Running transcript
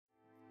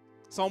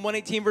Psalm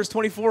 118, verse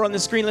 24 on the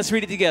screen. Let's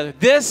read it together.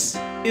 This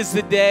is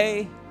the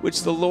day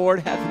which the Lord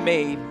hath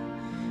made.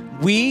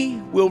 We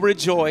will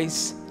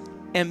rejoice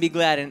and be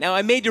glad in it. Now,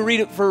 I made you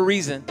read it for a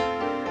reason.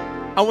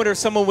 I wonder if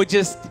someone would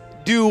just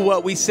do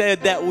what we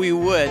said that we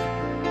would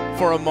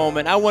for a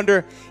moment. I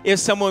wonder if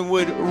someone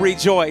would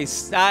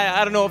rejoice.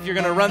 I don't know if you're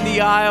going to run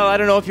the aisle. I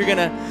don't know if you're going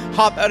to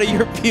hop out of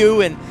your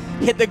pew and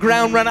hit the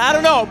ground run. I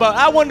don't know, but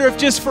I wonder if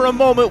just for a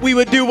moment we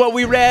would do what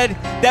we read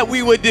that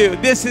we would do.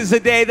 This is the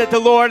day that the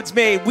Lord has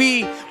made.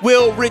 We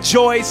will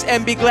rejoice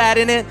and be glad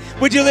in it.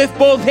 Would you lift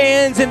both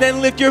hands and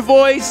then lift your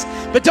voice?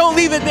 But don't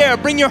leave it there.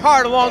 Bring your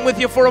heart along with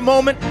you for a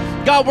moment.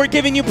 God, we're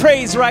giving you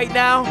praise right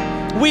now.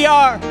 We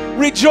are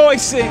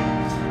rejoicing.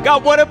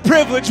 God, what a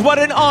privilege, what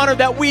an honor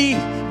that we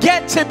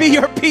get to be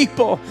your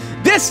people.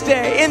 This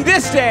day, in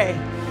this day,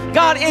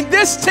 God, in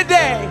this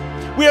today,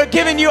 we are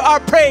giving you our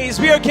praise.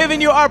 We are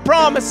giving you our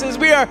promises.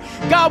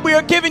 God, we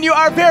are giving you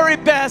our very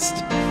best.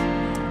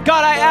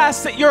 God, I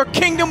ask that your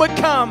kingdom would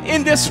come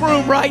in this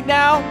room right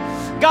now.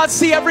 God,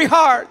 see every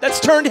heart that's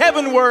turned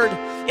heavenward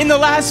in the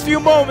last few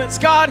moments.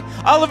 God,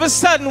 all of a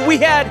sudden we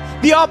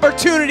had the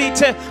opportunity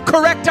to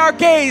correct our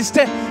gaze,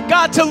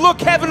 to look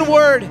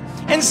heavenward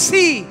and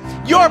see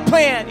your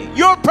plan,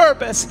 your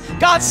purpose.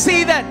 God,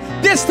 see that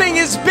this thing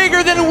is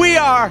bigger than we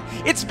are.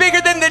 It's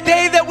bigger than the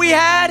day that we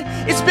had.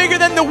 It's bigger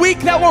than the week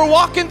that we're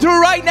walking through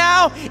right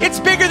now. It's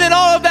bigger than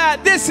all of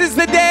that. This is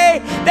the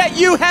day that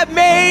you have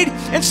made,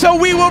 and so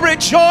we will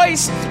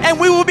rejoice and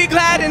we will be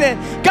glad in it.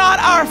 God,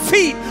 our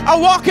feet are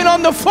walking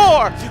on the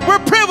floor.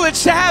 We're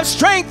privileged to have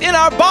strength in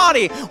our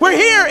body. We're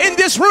here in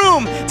this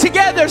room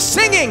together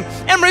singing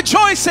and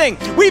rejoicing.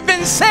 We've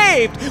been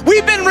saved.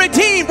 We've been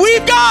redeemed.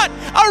 We've got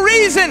a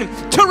reason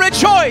to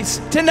rejoice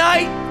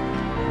tonight.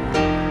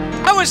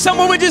 I wish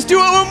someone would just do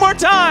it one more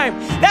time.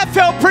 That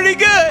felt pretty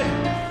good.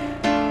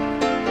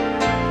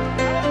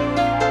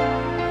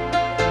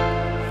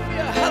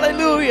 Yeah,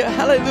 hallelujah,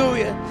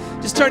 hallelujah.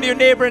 Just turn to your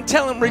neighbor and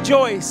tell him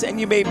rejoice, and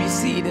you may be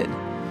seated.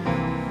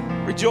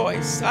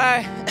 Rejoice.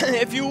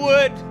 If you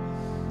would,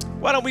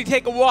 why don't we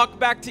take a walk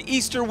back to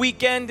Easter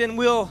weekend and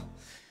we'll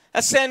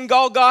ascend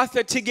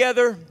Golgotha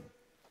together.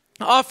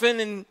 Often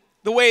in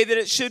the way that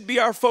it should be,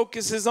 our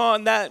focus is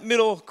on that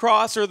middle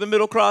cross, or the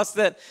middle cross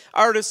that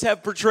artists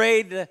have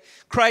portrayed,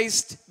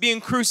 Christ being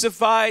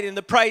crucified and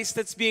the price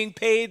that's being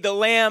paid, the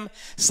lamb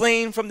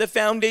slain from the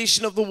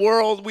foundation of the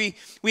world. We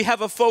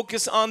have a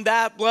focus on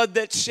that, blood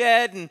that's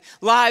shed and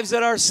lives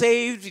that are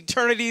saved,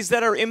 eternities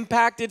that are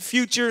impacted,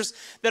 futures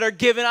that are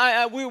given.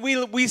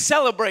 We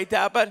celebrate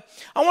that, but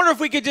I wonder if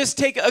we could just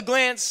take a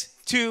glance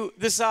to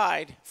the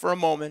side for a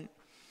moment.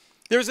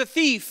 There's a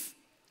thief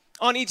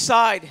on each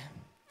side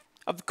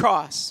of the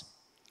cross.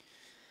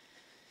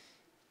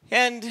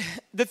 And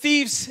the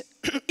thieves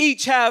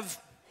each have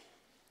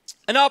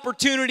an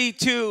opportunity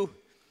to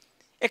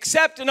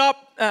accept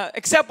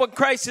what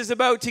Christ is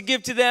about to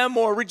give to them,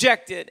 or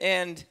reject it.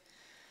 And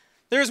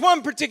there's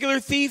one particular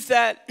thief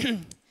that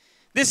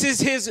this is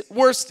his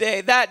worst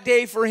day. That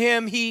day for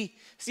him, he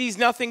sees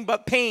nothing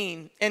but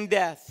pain and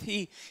death.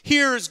 He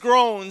hears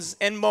groans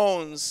and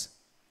moans.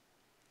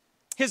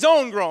 His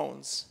own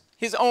groans.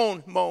 His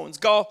own moans.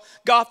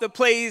 Golgotha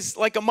plays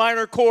like a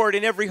minor chord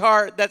in every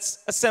heart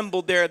that's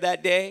assembled there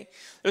that day.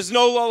 There's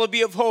no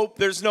lullaby of hope.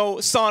 There's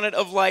no sonnet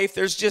of life.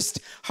 There's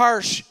just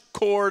harsh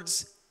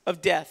chords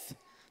of death.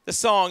 The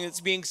song that's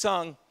being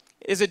sung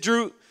is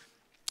a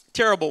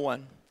terrible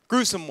one,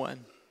 gruesome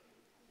one.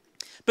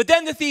 But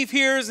then the thief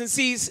hears and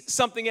sees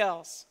something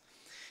else.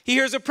 He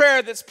hears a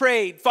prayer that's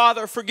prayed,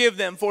 "Father, forgive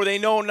them, for they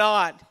know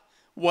not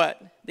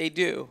what they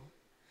do."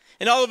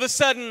 And all of a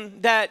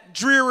sudden, that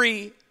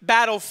dreary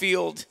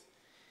battlefield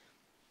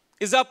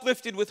is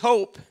uplifted with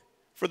hope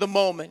for the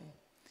moment.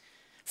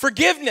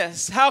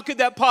 Forgiveness, how could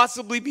that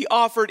possibly be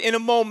offered in a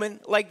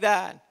moment like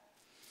that?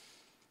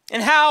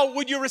 And how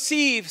would you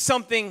receive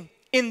something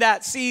in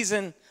that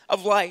season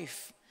of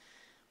life?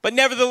 But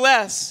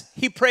nevertheless,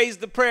 he prays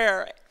the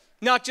prayer,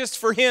 not just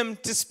for him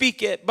to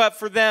speak it, but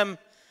for them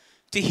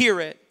to hear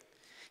it.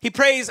 He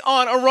prays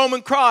on a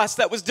Roman cross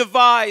that was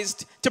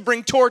devised to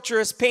bring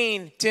torturous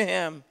pain to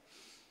him.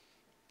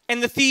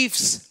 And the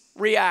thieves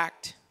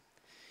react.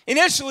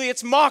 Initially,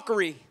 it's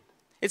mockery.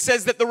 It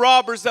says that the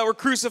robbers that were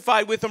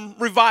crucified with him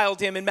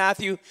reviled him in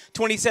Matthew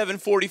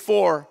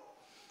 27:44.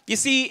 You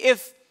see,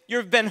 if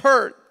you've been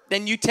hurt,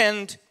 then you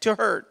tend to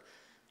hurt.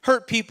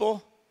 Hurt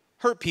people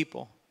hurt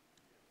people.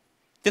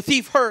 The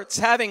thief hurts.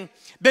 Having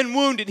been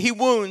wounded, he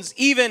wounds.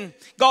 Even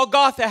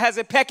Golgotha has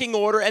a pecking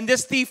order, and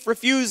this thief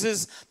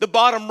refuses the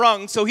bottom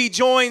rung. So he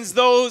joins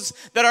those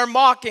that are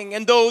mocking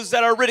and those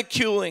that are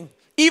ridiculing.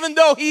 Even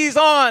though he's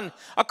on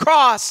a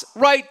cross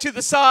right to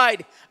the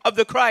side of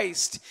the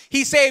Christ.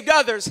 He saved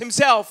others.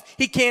 Himself,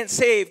 he can't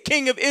save.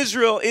 King of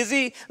Israel, is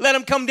he? Let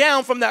him come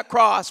down from that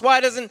cross.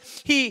 Why doesn't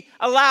he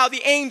allow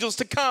the angels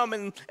to come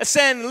and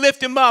ascend and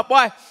lift him up?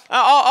 Why?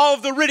 All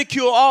of the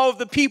ridicule, all of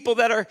the people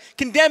that are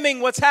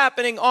condemning what's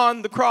happening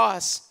on the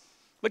cross.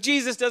 But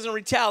Jesus doesn't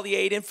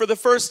retaliate. And for the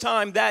first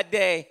time that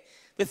day,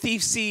 the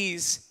thief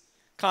sees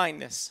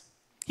kindness.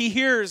 He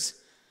hears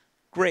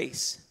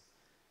grace.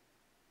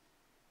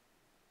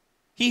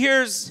 He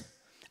hears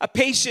a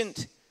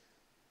patient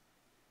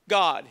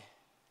God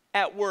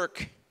at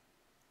work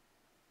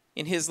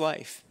in his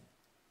life.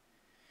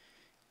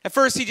 At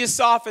first, he just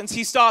softens.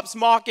 He stops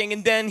mocking,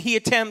 and then he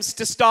attempts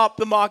to stop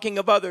the mocking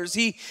of others.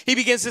 He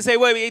begins to say,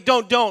 wait,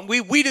 don't.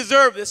 We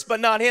deserve this,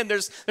 but not him.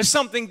 There's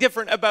something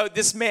different about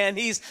this man.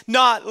 He's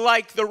not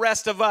like the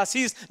rest of us.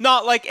 He's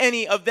not like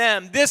any of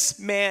them. This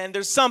man,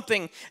 there's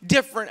something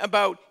different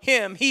about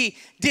him. He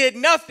did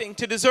nothing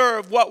to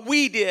deserve what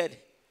we did,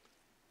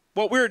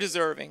 what we're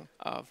deserving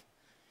of.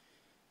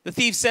 The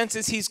thief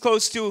senses he's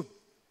close to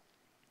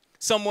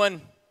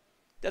someone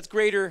that's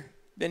greater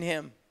than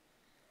him.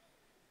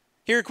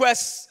 He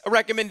requests a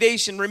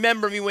recommendation.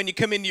 Remember me when you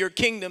come into your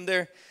kingdom.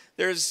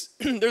 There's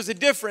a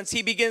difference.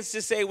 He begins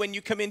to say, when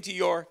you come into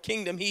your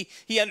kingdom, he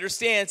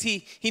understands.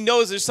 He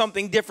knows there's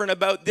something different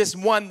about this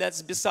one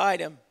that's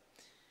beside him.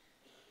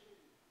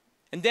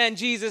 And then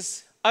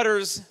Jesus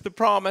utters the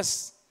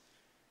promise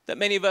that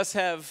many of us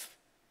have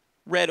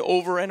read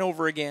over and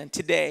over again.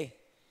 Today.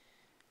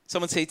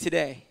 Someone say,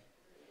 today.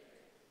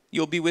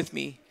 You'll be with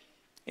me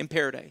in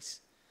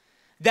paradise.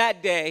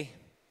 That day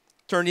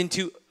turned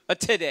into a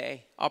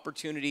today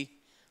opportunity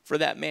for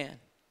that man.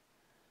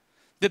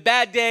 The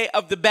bad day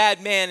of the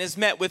bad man is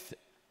met with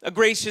a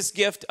gracious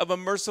gift of a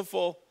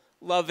merciful,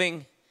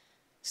 loving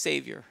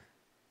Savior.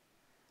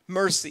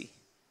 Mercy,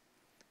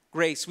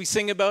 grace. We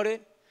sing about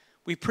it.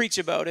 We preach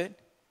about it.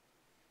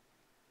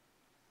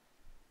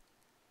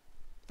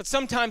 But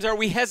sometimes are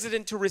we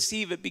hesitant to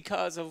receive it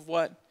because of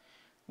what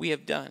we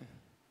have done?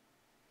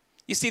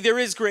 You see, there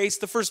is grace.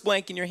 The first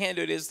blank in your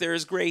handout is there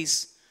is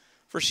grace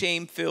for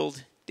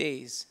shame-filled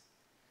days.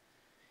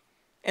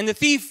 And the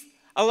thief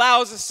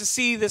allows us to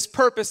see this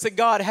purpose that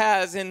God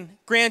has in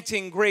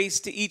granting grace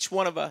to each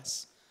one of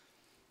us.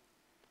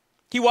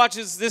 He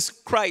watches this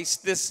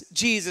Christ, this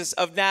Jesus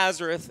of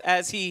Nazareth,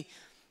 as he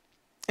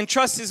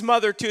entrusts his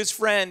mother to his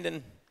friend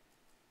and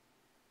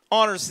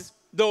honors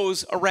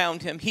those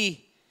around him.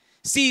 He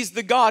sees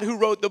the God who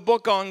wrote the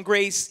book on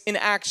grace in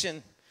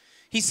action.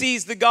 He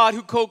sees the God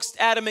who coaxed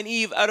Adam and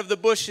Eve out of the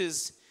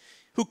bushes,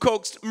 who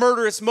coaxed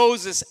murderous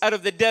Moses out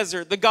of the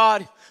desert, the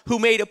God who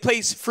made a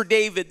place for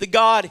David, the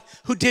God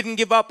who didn't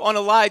give up on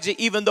Elijah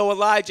even though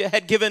Elijah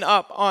had given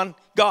up on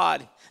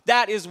God.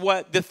 That is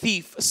what the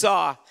thief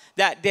saw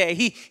that day.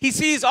 He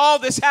sees all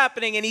this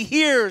happening and he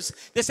hears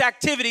this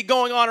activity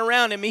going on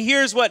around him. He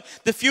hears what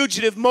the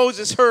fugitive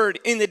Moses heard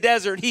in the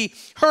desert. He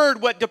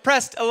heard what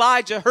depressed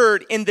Elijah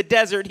heard in the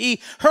desert.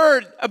 He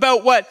heard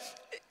about what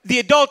the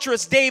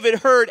adulterous David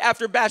heard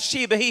after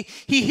Bathsheba. He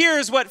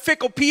hears what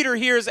fickle Peter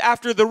hears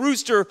after the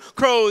rooster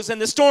crows, and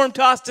the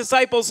storm-tossed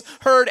disciples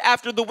heard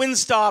after the wind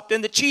stopped,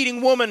 and the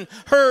cheating woman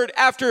heard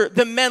after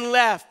the men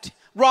left,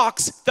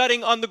 rocks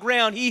thudding on the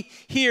ground. He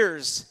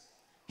hears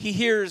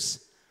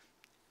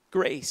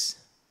grace.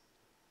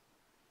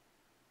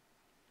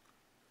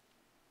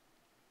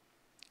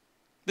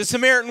 The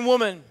Samaritan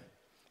woman,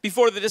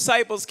 before the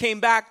disciples came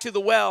back to the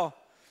well,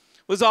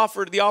 was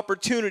offered the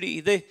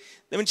opportunity.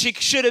 When she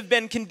should have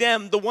been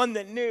condemned, the one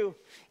that knew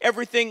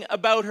everything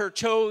about her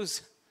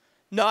chose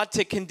not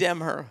to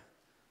condemn her,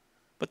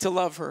 but to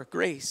love her.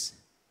 Grace.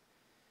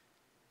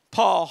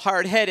 Paul,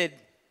 hard-headed,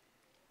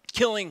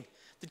 killing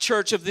the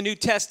church of the New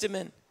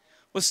Testament,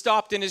 was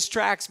stopped in his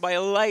tracks by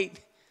a light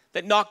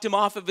that knocked him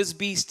off of his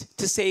beast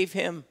to save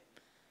him.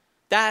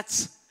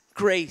 That's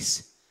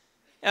grace.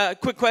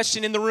 Quick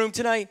question in the room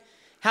tonight.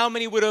 How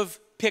many would have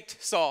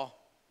picked Saul?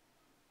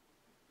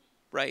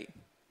 Right.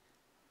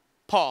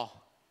 Paul.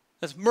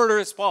 That's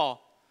murderous Paul.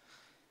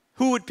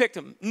 Who would pick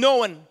him? No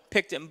one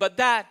picked him. But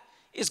that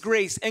is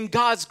grace. And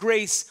God's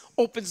grace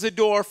opens the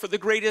door for the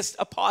greatest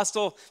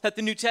apostle that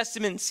the New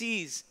Testament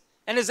sees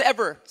and has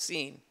ever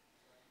seen.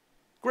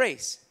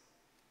 Grace.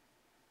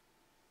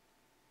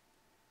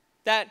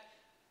 That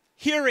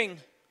hearing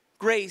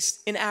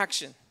grace in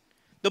action.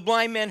 The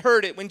blind man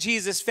heard it when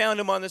Jesus found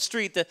him on the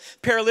street. The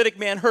paralytic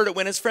man heard it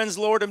when his friends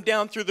lowered him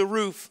down through the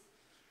roof.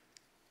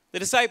 The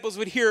disciples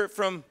would hear it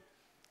from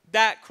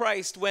that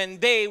Christ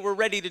when they were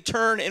ready to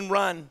turn and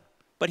run,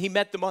 but he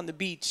met them on the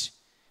beach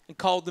and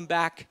called them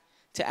back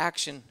to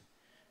action.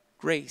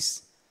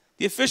 Grace.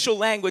 The official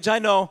language, I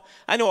know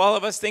all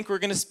of us think we're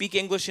going to speak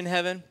English in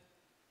heaven.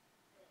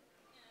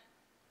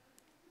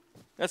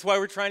 That's why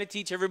we're trying to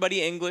teach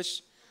everybody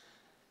English.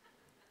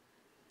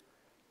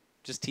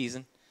 Just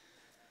teasing.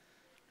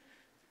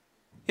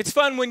 It's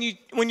fun when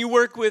you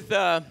work with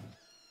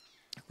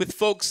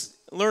folks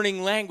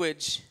learning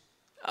language.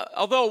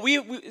 Although we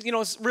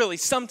really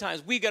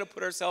sometimes we got to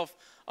put ourselves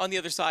on the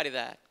other side of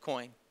that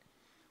coin.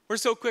 We're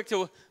so quick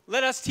to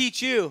let us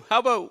teach you. How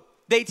about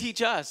they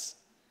teach us?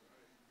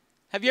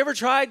 Have you ever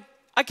tried?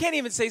 I can't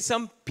even say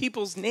some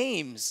people's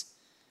names.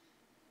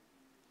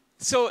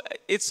 So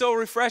it's so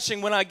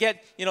refreshing when I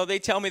get, they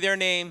tell me their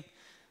name.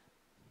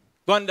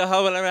 They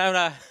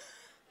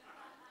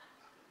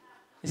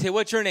say,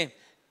 what's your name?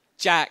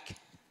 Jack.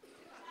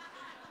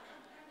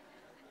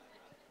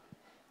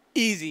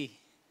 Easy.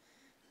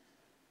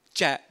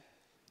 Jack.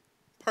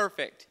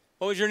 Perfect.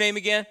 What was your name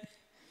again?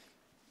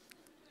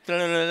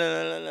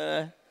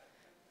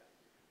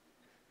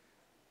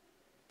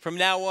 From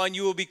now on,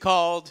 you will be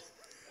called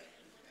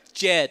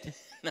Jed.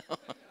 No.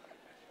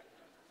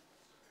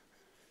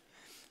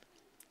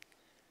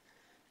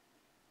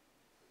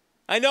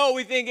 I know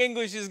we think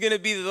English is going to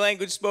be the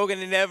language spoken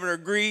in heaven, or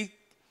Greek,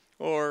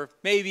 or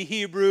maybe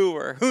Hebrew,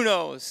 or who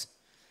knows.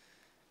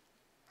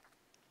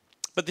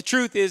 But the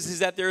truth is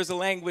that there is a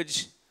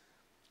language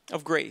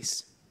of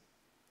grace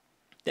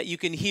that you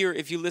can hear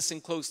if you listen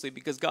closely,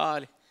 because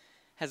God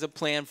has a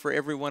plan for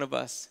every one of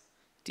us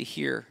to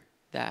hear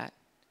that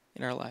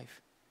in our life.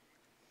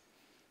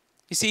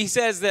 You see, he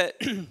says that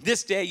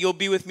this day you'll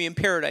be with me in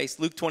paradise,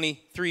 Luke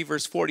 23,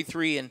 verse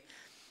 43.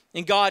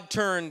 And God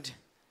turned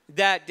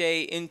that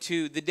day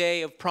into the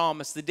day of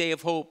promise, the day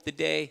of hope, the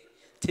day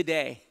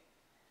today.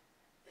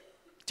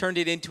 Turned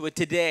it into a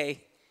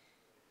today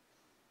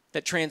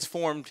that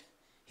transformed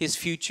his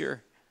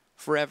future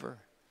forever.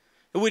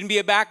 It wouldn't be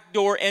a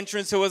backdoor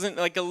entrance. It wasn't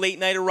like a late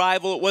night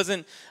arrival. It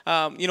wasn't,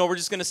 we're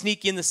just going to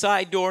sneak you in the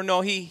side door. No,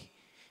 he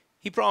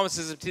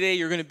promises that today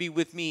you're going to be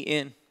with me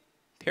in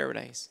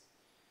paradise.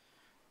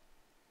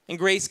 And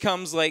grace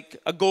comes like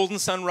a golden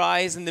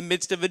sunrise in the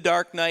midst of a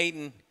dark night.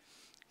 And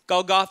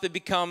Golgotha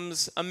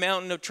becomes a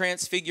mountain of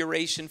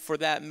transfiguration for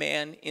that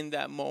man in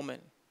that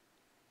moment.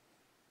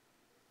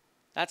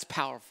 That's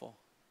powerful.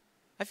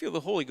 I feel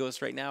the Holy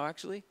Ghost right now,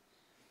 actually.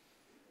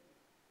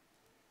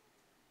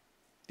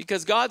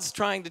 Because God's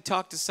trying to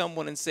talk to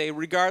someone and say,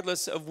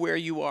 regardless of where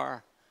you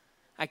are,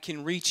 I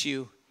can reach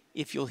you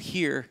if you'll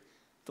hear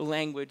the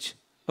language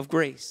of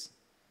grace.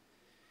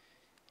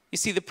 You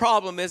see, the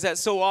problem is that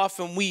so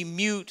often we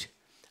mute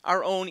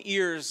our own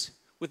ears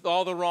with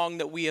all the wrong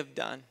that we have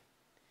done.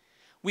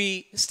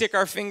 We stick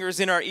our fingers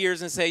in our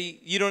ears and say,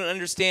 you don't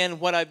understand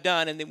what I've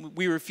done, and then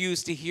we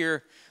refuse to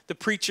hear the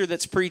preacher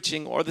that's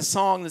preaching, or the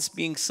song that's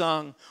being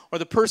sung, or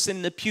the person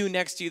in the pew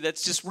next to you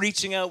that's just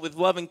reaching out with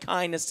love and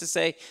kindness to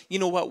say, you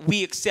know what,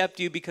 we accept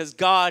you because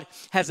God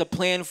has a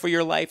plan for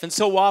your life. And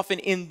so often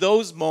in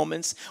those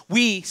moments,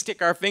 we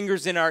stick our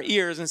fingers in our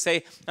ears and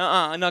say,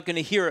 I'm not going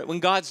to hear it. When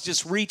God's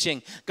just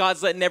reaching,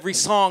 God's letting every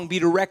song be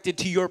directed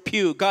to your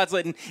pew. God's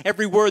letting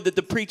every word that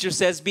the preacher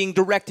says being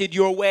directed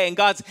your way. And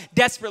God's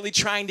desperately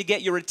trying to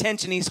get your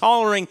attention. He's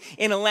hollering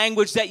in a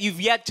language that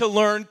you've yet to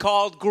learn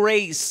called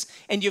grace.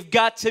 And you've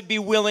got to be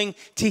willing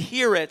to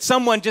hear it.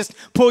 Someone just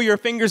pull your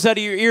fingers out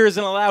of your ears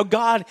and allow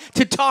God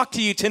to talk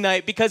to you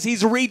tonight, because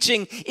he's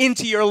reaching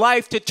into your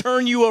life to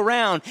turn you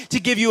around, to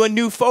give you a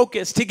new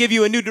focus, to give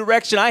you a new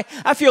direction. I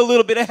feel a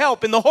little bit of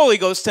help in the Holy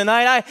Ghost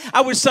tonight.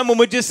 I wish someone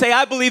would just say,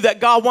 I believe that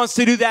God wants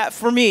to do that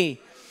for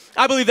me.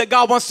 I believe that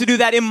God wants to do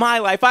that in my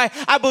life.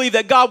 I believe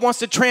that God wants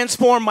to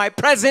transform my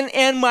present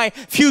and my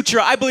future.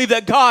 I believe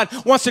that God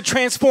wants to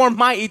transform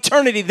my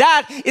eternity.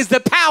 That is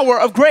the power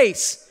of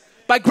grace.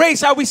 By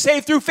grace are we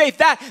saved through faith,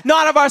 that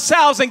not of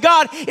ourselves. And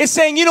God is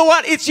saying, you know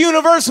what? It's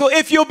universal.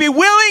 If you'll be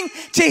willing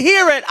to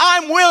hear it,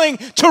 I'm willing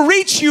to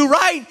reach you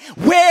right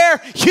where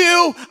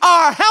you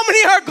are. How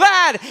many are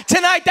glad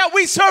tonight that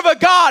we serve a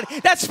God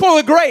that's full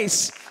of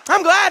grace?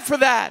 I'm glad for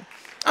that.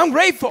 I'm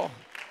grateful.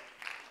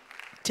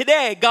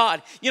 Today,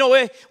 God,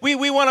 we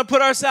want to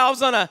put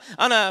ourselves on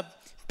a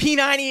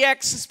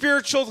P90X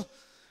spiritual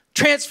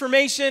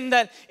transformation,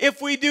 that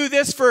if we do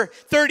this for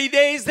 30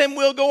 days, then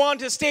we'll go on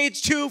to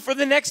stage 2 for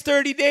the next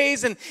 30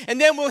 days, and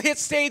then we'll hit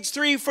stage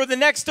 3 for the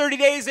next 30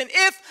 days. And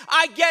if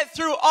I get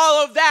through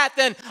all of that,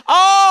 then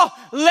I'll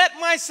let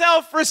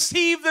myself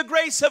receive the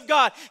grace of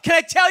God. Can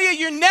I tell you,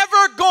 you're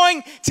never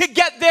going to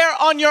get there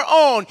on your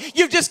own.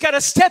 You've just got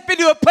to step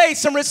into a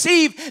place and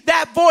receive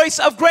that voice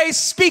of grace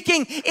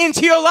speaking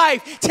into your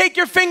life. Take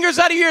your fingers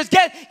out of your ears.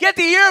 Get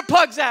the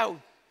earplugs out.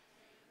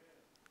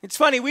 It's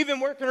funny, we've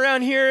been working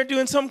around here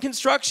doing some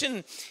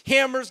construction,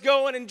 hammers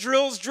going and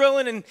drills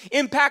drilling and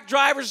impact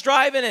drivers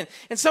driving.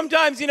 And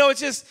sometimes, it's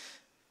just,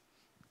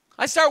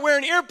 I start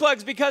wearing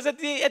earplugs because at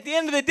the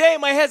end of the day,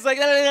 my head's like,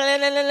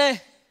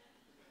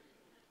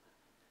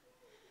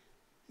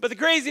 But the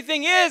crazy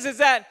thing is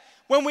that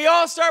when we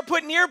all start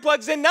putting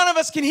earplugs in, none of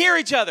us can hear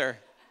each other.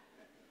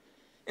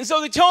 And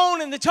so the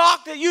tone and the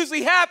talk that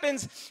usually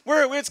happens,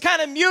 where it's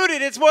kind of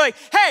muted, it's more like,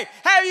 hey,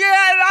 have you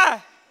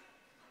had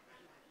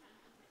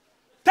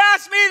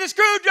pass me the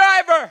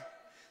screwdriver.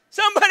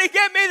 Somebody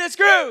get me the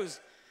screws.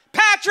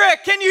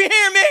 Patrick, can you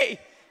hear me?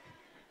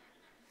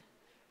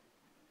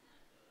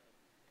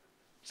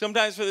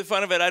 Sometimes for the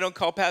fun of it, I don't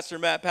call Pastor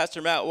Matt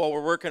while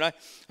we're working.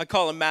 I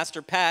call him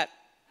Master Pat.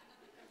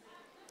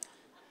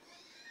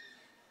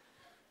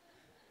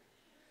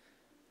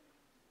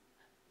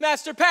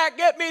 Master Pat,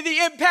 get me the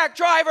impact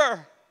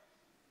driver.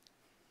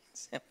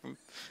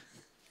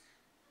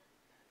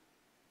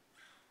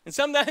 And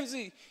sometimes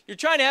you're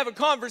trying to have a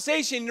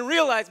conversation and you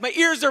realize my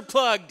ears are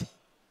plugged.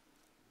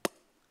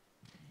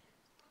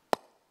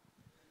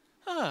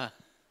 But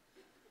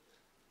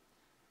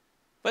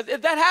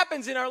if that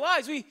happens in our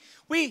lives,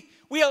 we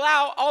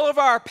allow all of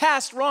our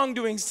past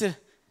wrongdoings and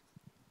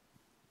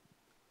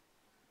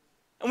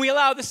we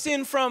allow the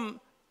sin from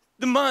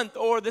the month,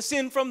 or the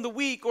sin from the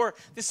week, or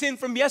the sin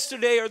from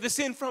yesterday, or the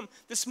sin from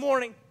this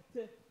morning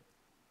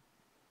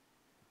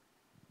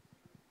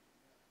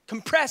to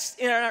compressed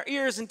in our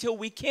ears until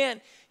we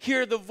can't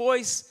hear the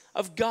voice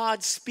of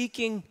God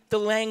speaking the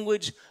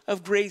language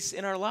of grace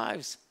in our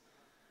lives.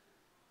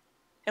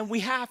 And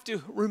we have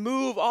to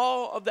remove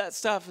all of that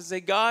stuff and say,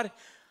 God,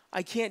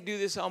 I can't do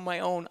this on my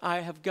own. I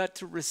have got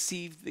to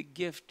receive the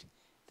gift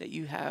that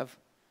you have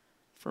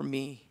for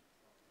me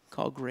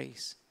called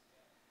grace.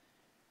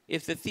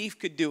 If the thief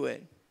could do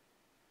it,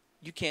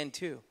 you can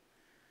too.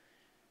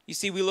 You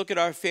see, we look at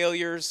our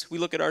failures, we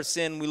look at our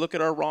sin, we look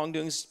at our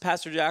wrongdoings.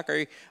 Pastor Jack,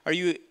 are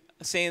you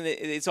saying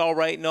that it's all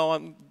right?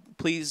 No,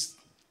 please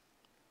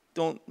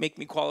don't make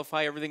me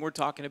qualify everything we're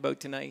talking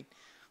about tonight.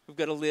 We've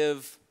got to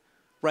live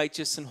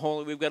righteous and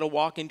holy. We've got to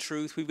walk in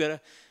truth. We've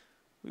got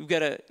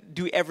to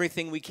do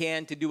everything we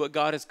can to do what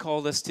God has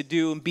called us to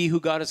do and be who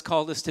God has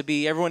called us to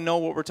be. Everyone know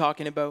what we're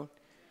talking about.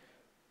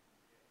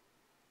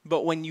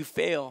 But when you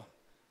fail,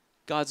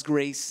 God's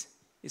grace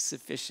is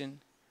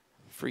sufficient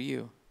for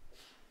you.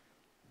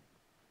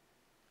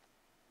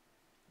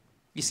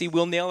 You see,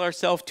 we'll nail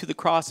ourselves to the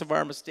cross of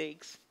our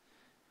mistakes,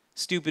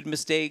 stupid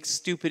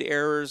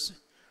errors,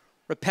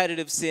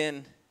 repetitive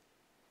sin.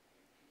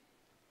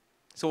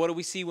 So what do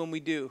we see when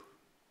we do?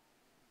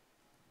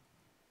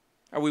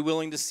 Are we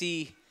willing to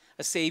see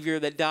a Savior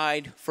that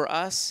died for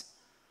us?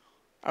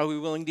 Are we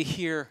willing to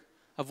hear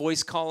a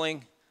voice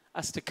calling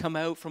us to come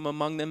out from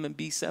among them and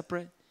be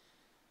separate?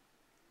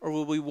 Or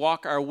will we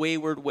walk our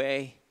wayward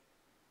way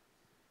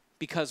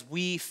because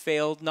we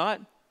failed not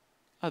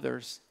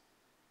others,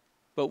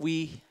 but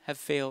we have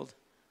failed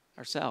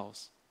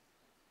ourselves?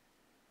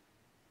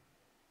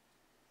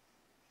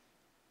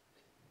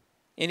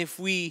 And if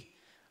we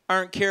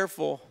aren't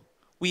careful,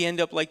 we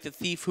end up like the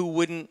thief who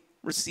wouldn't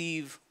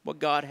receive what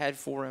God had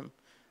for him.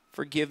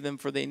 Forgive them,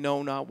 for they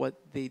know not what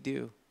they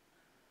do.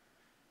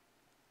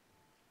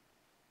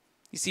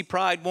 You see,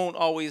 pride won't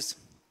always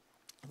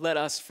let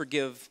us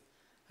forgive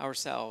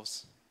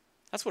ourselves.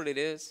 That's what it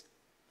is.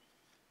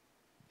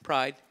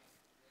 Pride.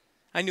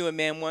 I knew a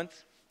man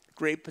once,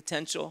 great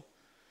potential,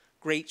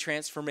 great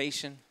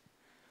transformation,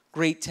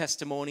 great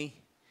testimony,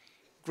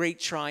 great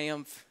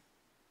triumph,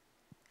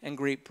 and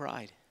great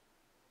pride.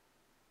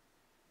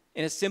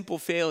 And a simple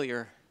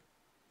failure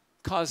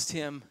caused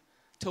him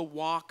to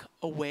walk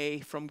away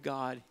from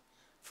God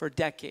for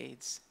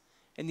decades.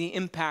 And the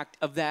impact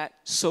of that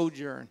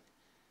sojourn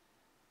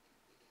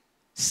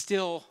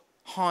still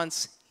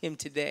haunts him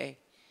today.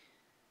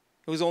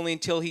 It was only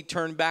until he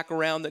turned back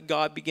around that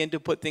God began to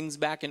put things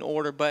back in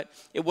order. But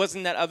it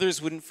wasn't that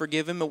others wouldn't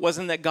forgive him. It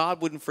wasn't that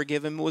God wouldn't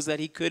forgive him. It was that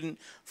he couldn't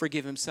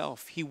forgive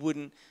himself. He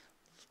wouldn't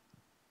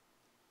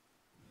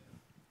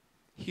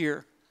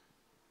hear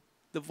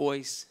the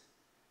voice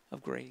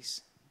of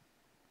grace.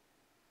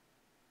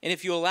 And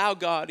if you allow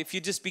God, if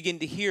you just begin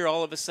to hear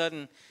all of a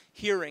sudden,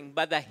 hearing,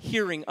 by the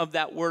hearing of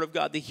that word of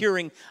God, the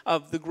hearing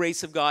of the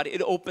grace of God,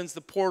 it opens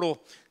the portal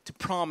to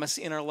promise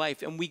in our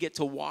life. And we get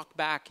to walk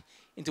back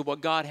into what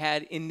God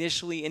had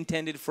initially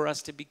intended for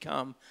us to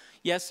become.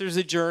 Yes, there's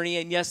a journey,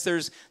 and yes,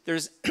 there's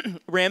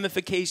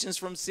ramifications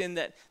from sin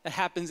that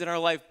happens in our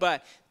life.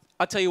 But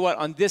I'll tell you what,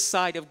 on this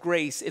side of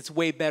grace, it's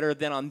way better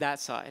than on that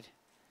side.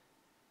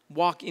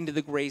 Walk into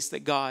the grace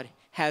that God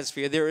has for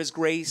you. There is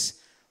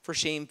grace for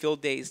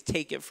shame-filled days.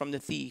 Take it from the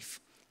thief.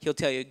 He'll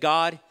tell you,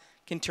 God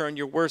can turn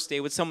your worst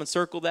day. Would someone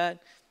circle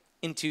that?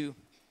 Into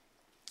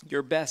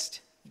your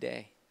best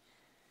day.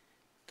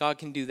 God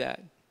can do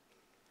that.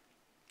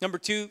 Number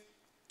 2,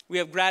 we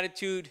have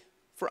gratitude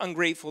for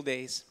ungrateful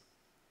days.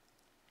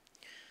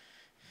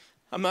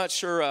 I'm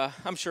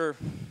sure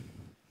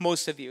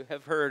most of you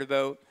have heard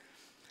about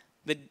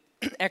the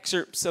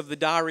excerpts of the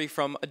diary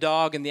from a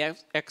dog and the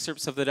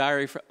excerpts of the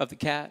diary of the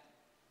cat.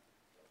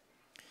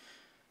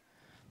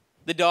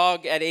 The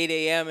dog at 8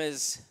 a.m.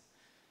 is,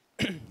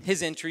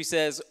 his entry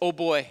says, "Oh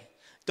boy,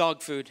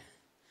 dog food,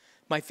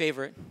 my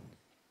favorite."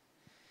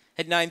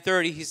 At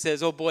 9:30, he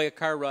says, "Oh boy, a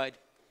car ride,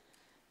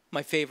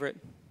 my favorite."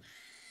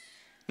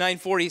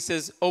 9:40, he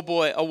says, "Oh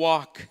boy, a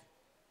walk,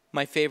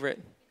 my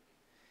favorite."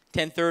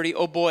 10:30,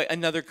 "Oh boy,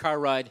 another car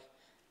ride,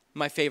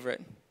 my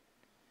favorite."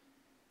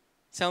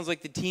 Sounds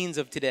like the teens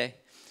of today.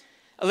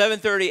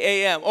 11:30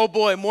 a.m., "Oh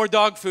boy, more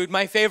dog food,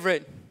 my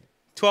favorite."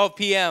 12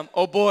 p.m.,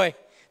 "Oh boy,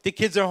 the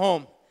kids are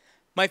home,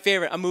 my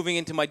favorite." I'm moving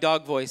into my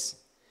dog voice.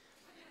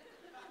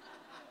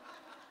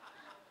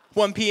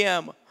 1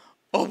 p.m.,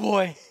 "Oh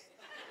boy,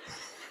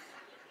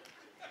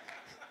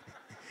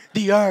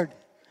 the yard,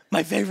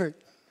 my favorite."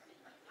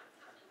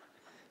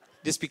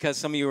 Just because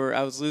some of you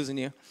I was losing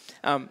you.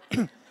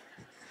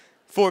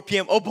 4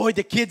 p.m., "Oh boy,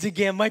 the kids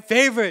again, my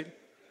favorite."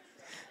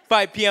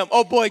 5 p.m.,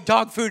 "Oh boy,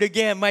 dog food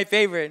again, my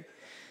favorite."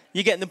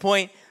 You getting the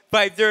point?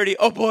 5:30,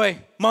 "Oh boy,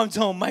 mom's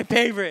home, my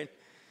favorite."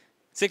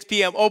 6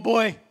 p.m., "Oh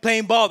boy,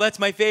 playing ball, that's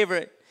my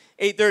favorite."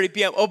 8:30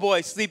 p.m., "Oh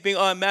boy, sleeping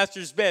on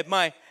master's bed,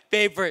 my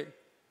favorite."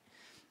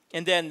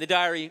 And then the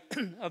diary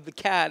of the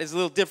cat is a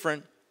little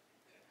different.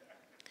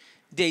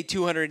 Day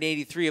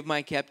 283 of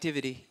my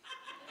captivity.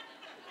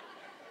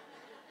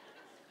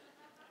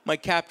 My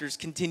captors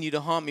continue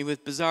to haunt me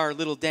with bizarre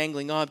little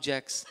dangling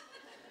objects.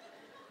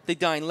 They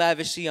dine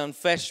lavishly on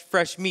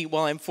fresh meat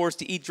while I'm forced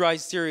to eat dry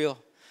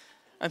cereal.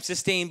 I'm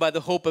sustained by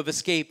the hope of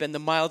escape and the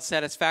mild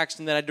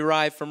satisfaction that I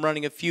derive from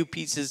ruining a few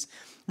pieces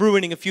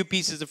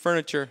of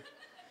furniture.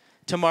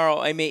 Tomorrow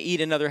I may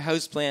eat another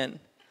houseplant.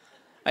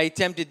 I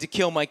attempted to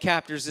kill my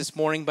captors this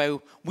morning by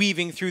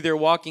weaving through their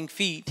walking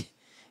feet.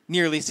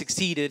 Nearly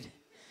succeeded.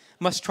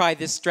 Must try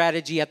this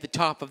strategy at the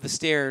top of the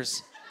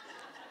stairs.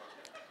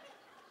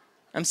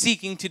 I'm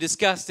seeking to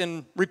disgust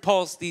and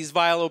repulse these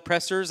vile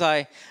oppressors.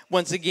 I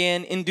once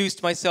again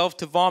induced myself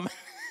to vomit.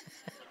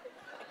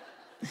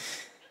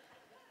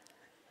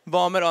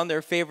 Vomit on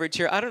their favorite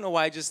chair. I don't know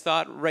why I just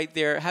thought right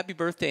there, happy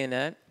birthday,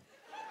 Annette.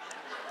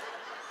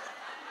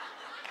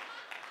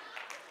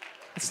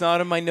 It's not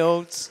in my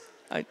notes.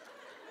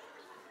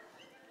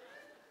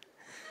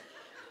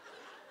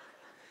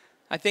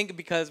 I think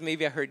because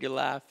maybe I heard you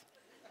laugh.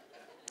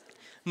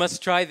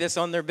 Must try this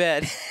on their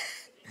bed.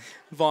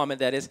 Vomit,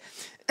 that is.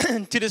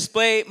 To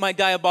display my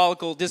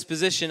diabolical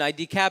disposition, I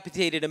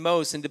decapitated a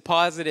mouse and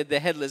deposited the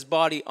headless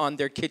body on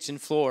their kitchen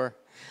floor.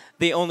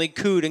 They only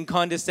cooed and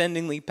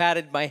condescendingly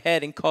patted my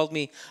head and called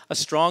me a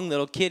strong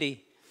little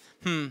kitty.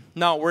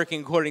 Not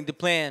working according to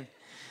plan.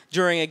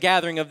 During a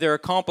gathering of their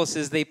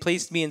accomplices, they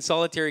placed me in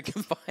solitary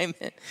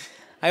confinement.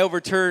 I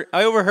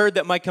overheard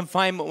that my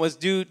confinement was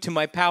due to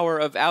my power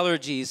of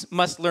allergies.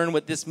 Must learn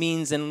what this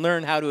means and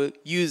learn how to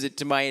use it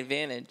to my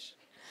advantage.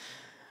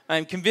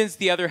 I'm convinced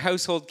the other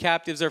household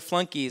captives are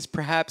flunkies,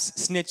 perhaps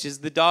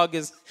snitches. The dog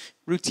is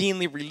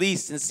routinely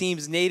released and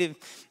seems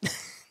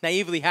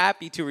naively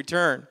happy to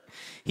return.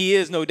 He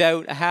is, no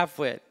doubt, a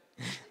half-wit.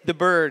 The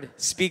bird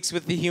speaks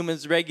with the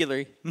humans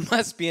regularly.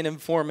 Must be an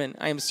informant.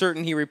 I am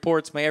certain he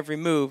reports my every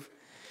move.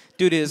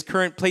 Due to his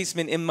current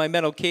placement in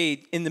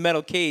the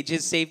metal cage,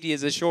 his safety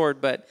is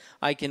assured, but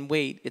I can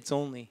wait. It's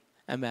only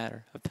a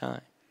matter of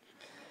time.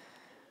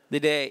 The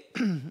day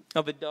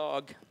of a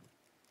dog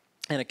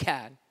and a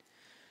cat.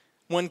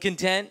 One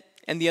content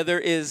and the other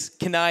is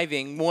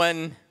conniving.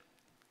 One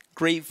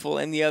grateful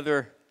and the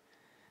other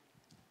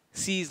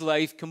sees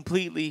life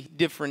completely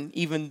different,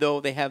 even though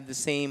they have the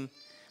same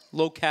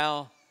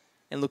locale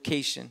and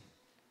location.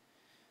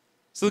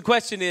 So the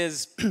question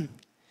is,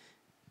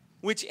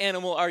 which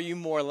animal are you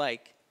more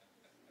like?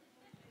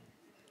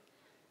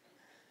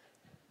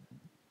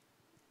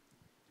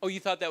 Oh, you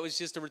thought that was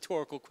just a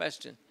rhetorical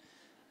question.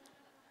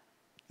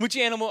 Which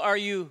animal are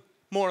you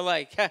more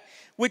like?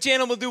 Which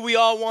animal do we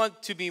all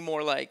want to be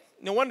more like?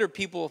 No wonder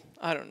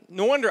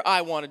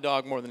I want a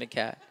dog more than a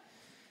cat.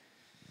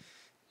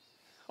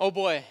 Oh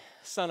boy,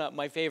 sun up,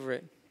 my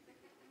favorite.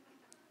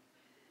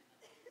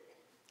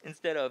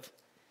 Instead of,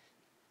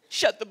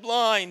 shut the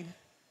blind.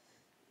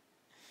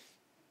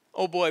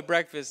 Oh boy,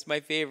 breakfast, my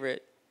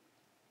favorite.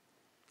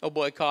 Oh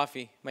boy,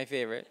 coffee, my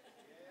favorite.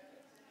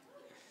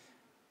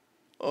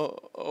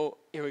 Oh,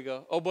 here we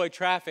go. Oh boy,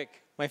 traffic,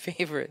 my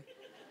favorite.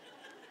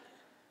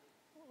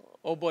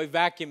 Oh boy,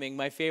 vacuuming,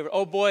 my favorite.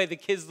 Oh boy, the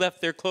kids left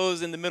their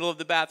clothes in the middle of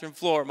the bathroom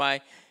floor, my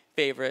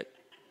favorite.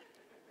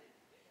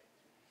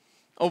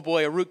 Oh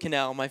boy, a root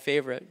canal, my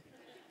favorite.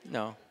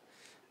 No.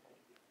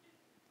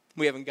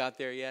 We haven't got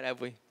there yet, have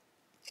we?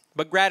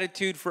 But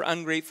gratitude for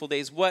ungrateful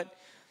days. What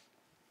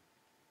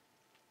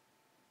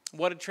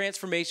a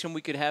transformation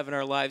we could have in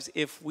our lives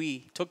if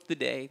we took the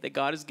day that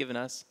God has given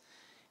us.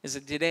 Is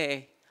that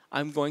today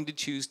I'm going to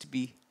choose to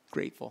be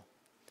grateful.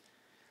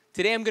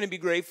 Today I'm going to be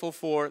grateful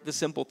for the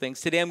simple things.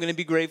 Today I'm going to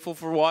be grateful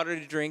for water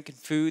to drink and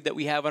food that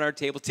we have on our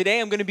table. Today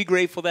I'm going to be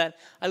grateful that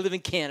I live in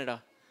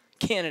Canada.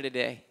 Canada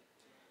Day.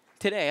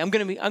 Today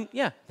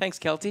thanks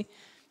Kelty.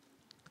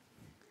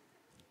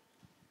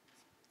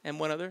 And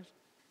one other.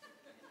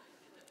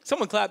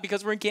 Someone clap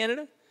because we're in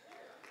Canada.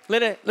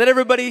 Let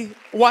everybody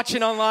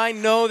watching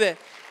online know that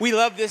we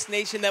love this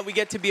nation that we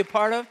get to be a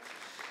part of.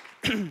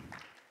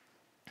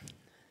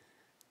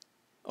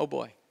 Oh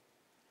boy.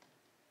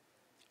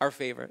 Our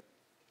favorite.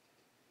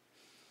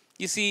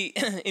 You see,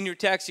 in your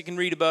text, you can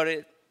read about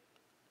it.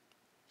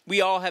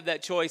 We all have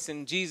that choice,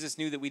 and Jesus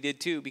knew that we did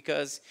too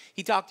because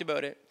he talked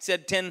about it. He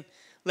said 10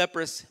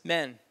 leprous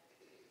men.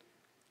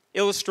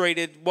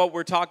 Illustrated what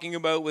we're talking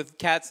about with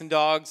cats and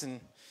dogs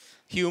and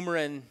humor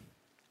and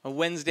a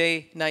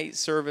Wednesday night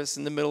service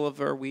in the middle of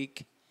our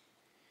week.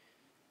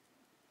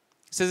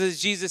 It says,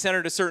 as Jesus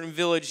entered a certain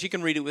village, you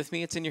can read it with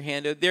me, it's in your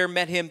handout. There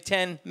met him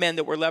 10 men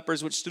that were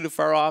lepers, which stood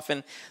afar off,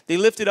 and they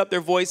lifted up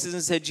their voices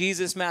and said,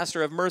 Jesus,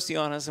 Master, have mercy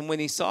on us. And when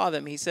he saw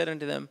them, he said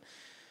unto them,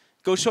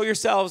 go show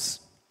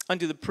yourselves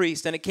unto the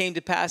priest. And it came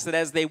to pass that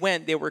as they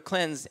went, they were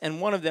cleansed.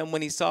 And one of them,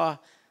 when he saw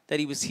that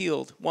he was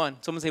healed,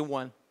 someone say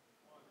one.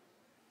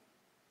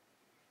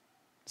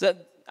 So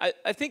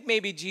I think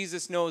maybe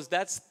Jesus knows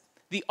that's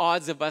the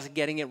odds of us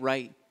getting it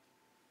right.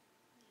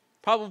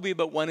 Probably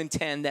about 1 in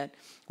 10 that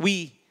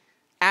we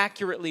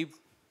accurately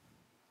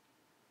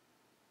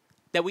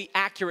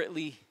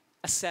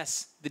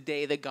assess the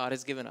day that God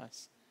has given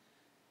us.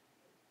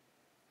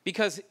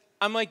 Because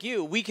I'm like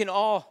you, we can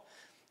all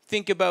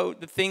think about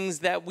the things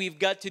that we've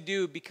got to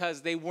do because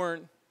they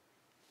weren't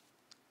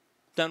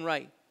done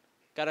right.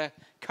 Got a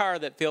car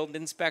that failed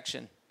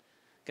inspection.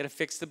 Got to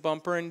fix the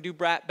bumper and do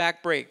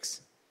back brakes.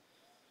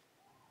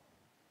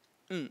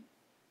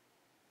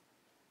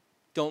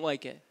 don't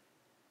like it.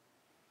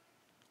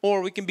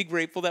 Or we can be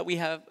grateful that we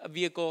have a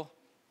vehicle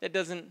that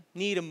doesn't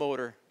need a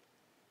motor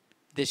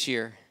this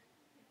year.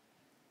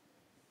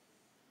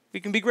 We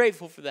can be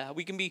grateful for that.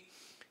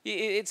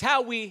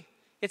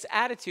 It's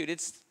attitude.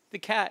 It's the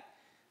cat.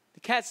 The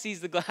cat sees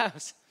the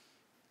glass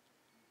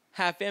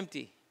half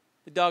empty.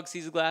 The dog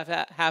sees the glass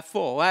half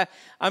full.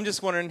 I'm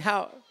just wondering,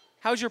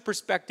 how's your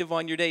perspective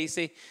on your day? You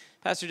say,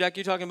 Pastor Jack,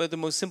 you're talking about the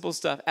most simple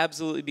stuff.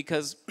 Absolutely,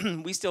 because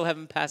we still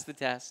haven't passed the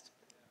test.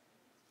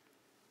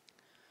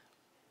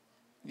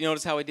 You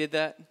notice how I did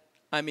that?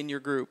 I'm in your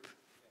group.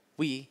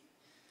 We,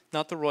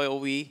 not the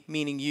royal we,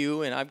 meaning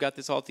you, and I've got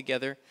this all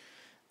together.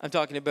 I'm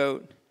talking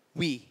about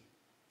we.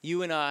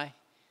 You and I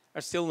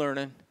are still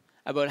learning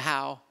about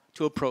how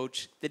to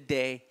approach the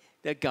day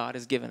that God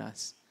has given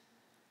us.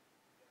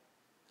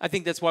 I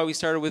think that's why we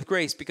started with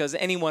grace, because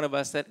any one of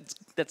us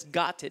that's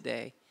got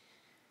today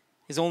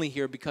is only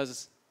here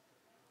because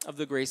of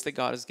the grace that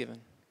God has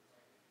given.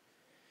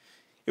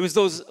 It was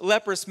those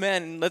leprous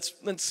men.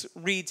 Let's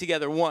read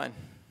together one.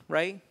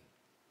 Right?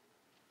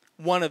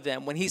 One of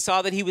them, when he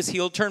saw that he was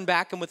healed, turned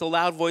back and with a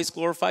loud voice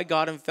glorified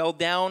God and fell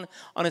down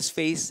on his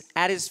face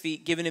at his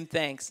feet, giving him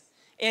thanks.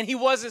 And he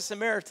was a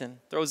Samaritan.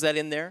 Throws that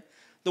in there.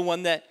 The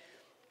one that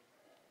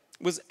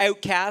was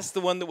outcast, the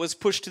one that was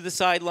pushed to the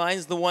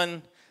sidelines, the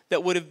one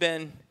that would have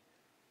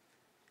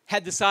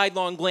had the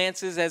sidelong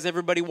glances as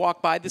everybody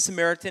walked by, the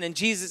Samaritan. And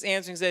Jesus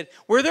answering said,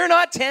 were there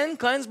not 10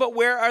 cleansed, but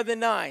where are the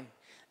 9?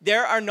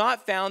 There are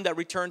not found that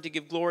returned to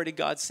give glory to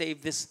God,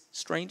 save this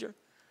stranger.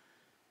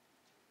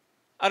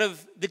 Out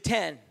of the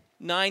 10,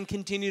 9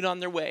 continued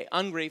on their way,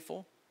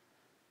 ungrateful.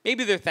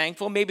 Maybe they're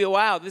thankful. Maybe,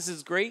 wow, this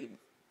is great.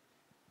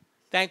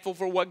 Thankful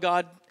for what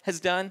God has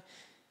done.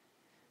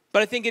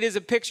 But I think it is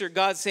a picture,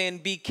 God saying,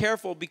 be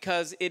careful,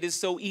 because it is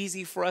so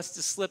easy for us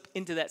to slip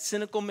into that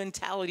cynical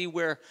mentality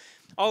where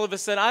all of a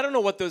sudden, I don't know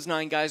what those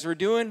 9 guys were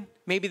doing.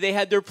 Maybe they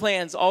had their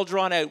plans all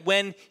drawn out.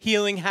 When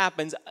healing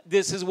happens,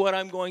 this is what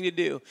I'm going to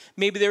do.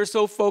 Maybe they were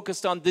so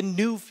focused on the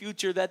new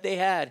future that they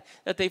had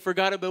that they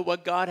forgot about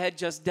what God had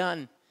just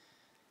done.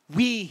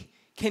 We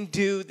can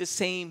do the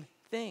same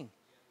thing.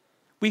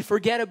 We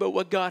forget about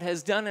what God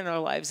has done in our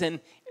lives, and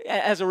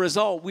as a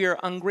result, we are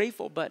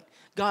ungrateful. But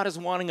God is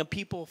wanting a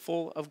people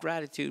full of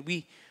gratitude.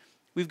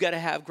 We've got to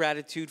have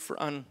gratitude for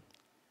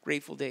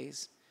ungrateful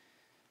days.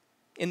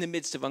 In the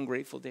midst of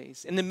ungrateful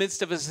days. In the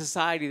midst of a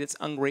society that's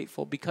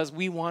ungrateful, because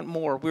we want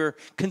more. We're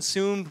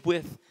consumed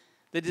with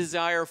the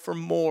desire for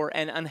more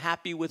and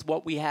unhappy with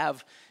what we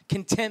have.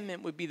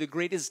 Contentment would be the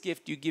greatest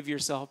gift you give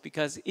yourself,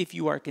 because if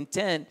you are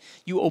content,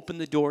 you open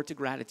the door to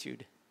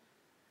gratitude.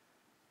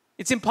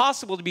 It's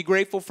impossible to be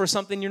grateful for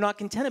something you're not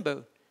content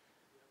about.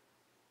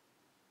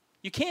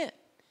 You can't.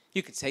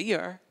 You can say you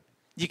are.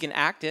 You can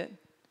act it.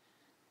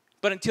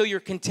 But until you're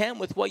content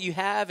with what you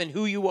have and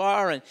who you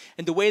are and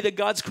the way that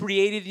God's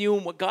created you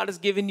and what God has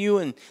given you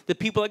and the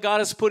people that God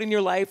has put in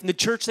your life and the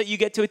church that you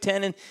get to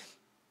attend, and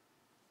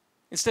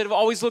instead of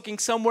always looking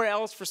somewhere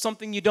else for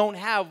something you don't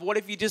have, what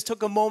if you just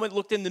took a moment,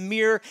 looked in the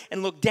mirror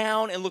and looked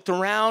down and looked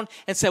around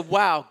and said,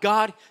 wow,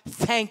 God,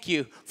 thank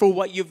you for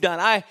what you've done.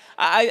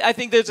 I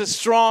think there's a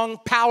strong,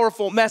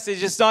 powerful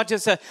message. It's not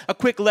just a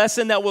quick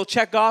lesson that will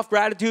check off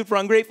gratitude for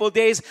ungrateful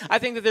days. I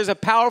think that there's a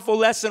powerful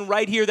lesson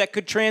right here that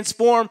could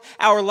transform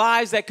our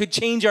lives, that could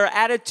change our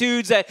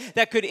attitudes,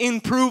 that could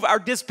improve our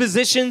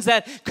dispositions,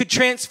 that could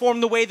transform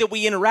the way that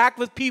we interact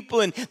with people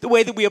and the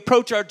way that we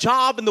approach our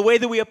job and the way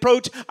that we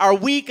approach our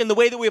week and the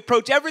way that we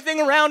approach everything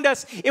around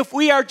us, if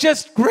we are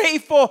just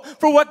grateful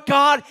for what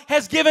God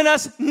has given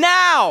us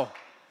now.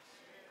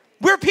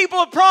 We're people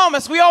of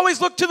promise. We always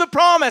look to the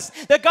promise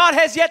that God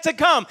has yet to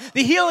come,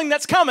 the healing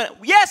that's coming.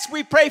 Yes,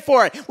 we pray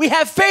for it. We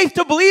have faith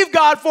to believe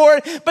God for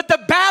it, but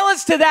the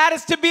balance to that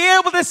is to be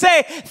able to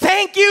say,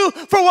 thank you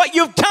for what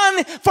you've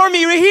done for me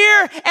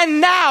here and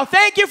now.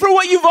 Thank you for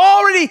what you've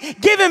already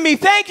given me.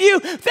 Thank you,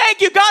 God.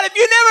 If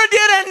you never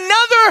did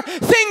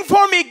another thing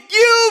for me,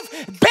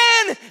 you've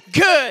been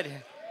good.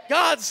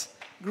 God's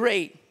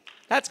great.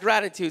 That's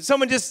gratitude.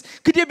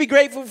 Could you be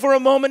grateful for a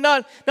moment?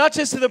 Not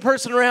just to the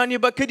person around you,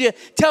 but could you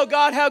tell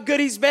God how good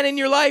he's been in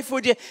your life?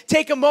 Would you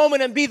take a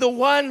moment and be the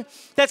one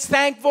that's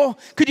thankful?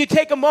 Could you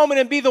take a moment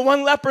and be the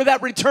one leper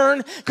that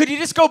returned? Could you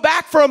just go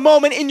back for a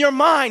moment in your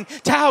mind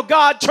to how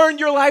God turned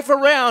your life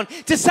around,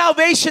 to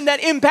salvation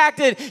that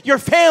impacted your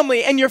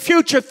family and your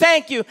future?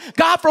 Thank you,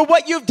 God, for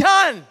what you've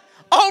done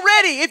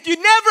already. If you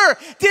never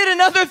did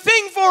another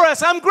thing for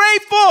us, I'm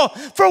grateful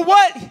for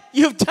what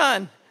you've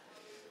done.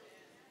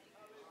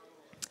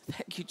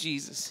 Thank you,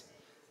 Jesus.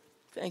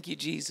 Thank you,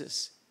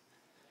 Jesus.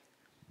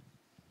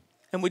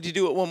 And would you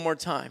do it one more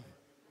time?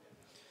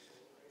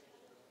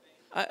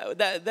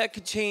 That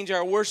could change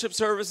our worship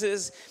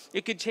services.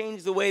 It could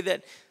change the way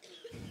that,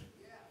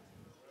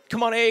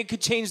 it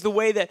could change the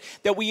way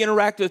that we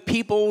interact with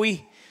people.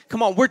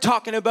 Come on, we're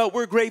talking about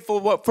we're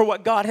grateful for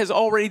what God has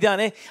already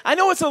done. I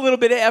know it's a little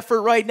bit of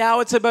effort right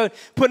now. It's about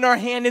putting our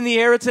hand in the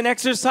air. It's an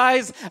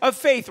exercise of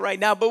faith right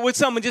now. But would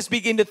someone just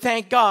begin to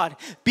thank God?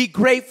 Be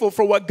grateful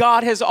for what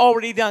God has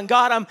already done.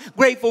 God, I'm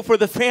grateful for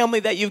the family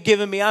that you've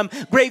given me. I'm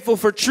grateful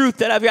for truth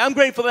that I'm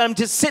grateful that I'm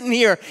just sitting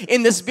here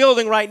in this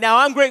building right now.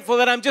 I'm grateful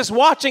that I'm just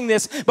watching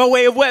this by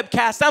way of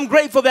webcast. I'm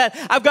grateful that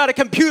I've got a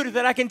computer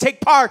that I can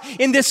take part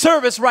in this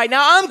service right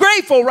now. I'm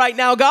grateful right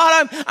now,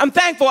 God. I'm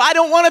thankful. I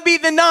don't want to be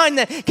the nine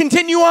that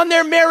continue on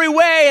their merry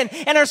way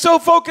and are so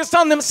focused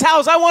on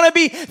themselves. I want to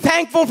be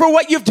thankful for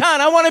what you've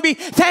done. I want to be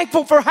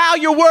thankful for how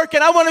you're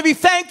working. I want to be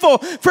thankful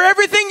for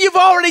everything you've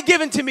already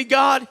given to me,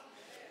 God.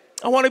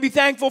 I want to be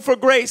thankful for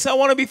grace. I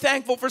want to be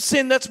thankful for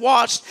sin that's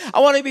washed.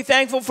 I want to be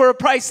thankful for a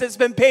price that's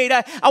been paid.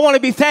 I want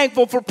to be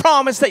thankful for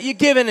promise that you've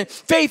given and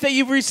faith that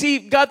you've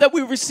received, God, that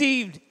we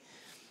received.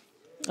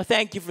 I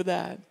thank you for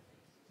that.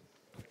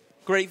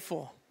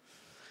 Grateful.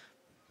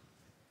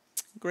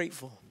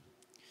 Grateful.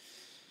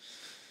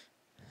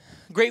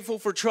 Grateful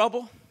for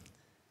trouble.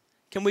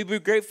 Can we be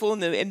grateful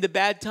in the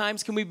bad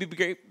times? Can we be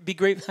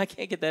grateful? I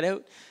can't get that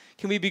out.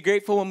 Can we be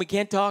grateful when we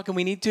can't talk and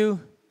we need to?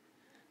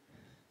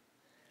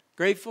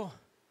 Grateful.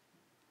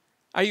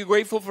 Are you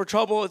grateful for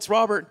trouble? It's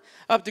Robert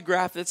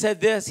Updegraff that said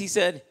this. He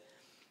said,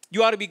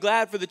 you ought to be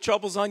glad for the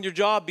troubles on your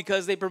job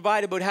because they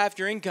provide about half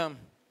your income.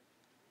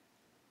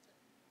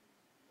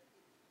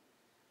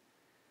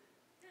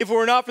 If it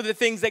were not for the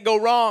things that go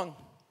wrong,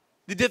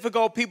 the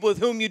difficult people with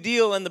whom you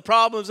deal, and the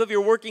problems of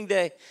your working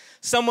day,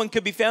 someone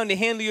could be found to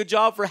handle your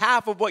job for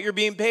half of what you're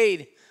being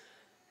paid.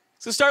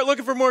 So start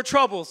looking for more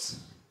troubles.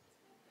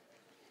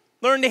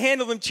 Learn to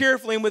handle them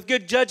cheerfully and with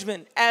good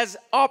judgment as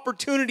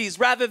opportunities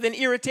rather than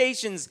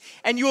irritations,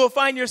 and you will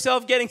find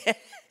yourself getting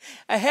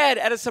ahead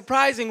at a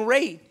surprising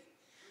rate.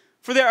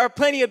 For there are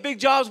plenty of big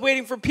jobs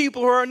waiting for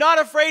people who are not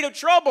afraid of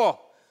trouble.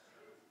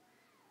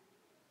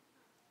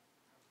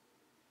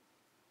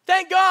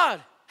 Thank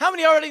God. How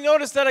many already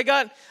noticed that I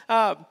got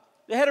the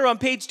header on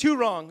page 2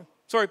 wrong?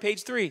 Sorry,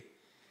 page 3.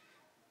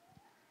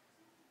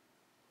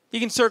 You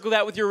can circle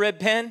that with your red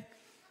pen.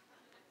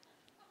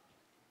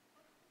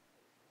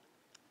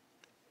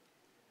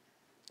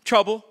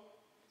 Trouble.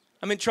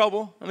 I'm in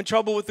trouble. I'm in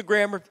trouble with the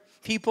grammar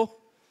people.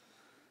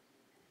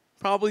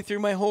 Probably threw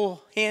my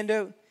whole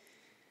handout.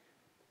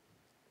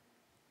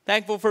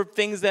 Thankful for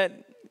things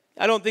that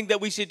I don't think that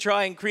we should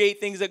try and create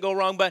things that go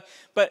wrong, but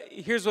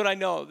here's what I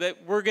know,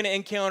 that we're going to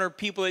encounter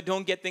people that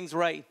don't get things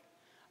right.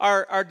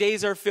 Our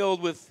days are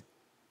filled with,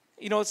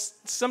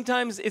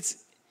 sometimes it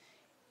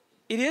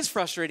is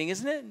frustrating,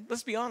 isn't it?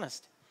 Let's be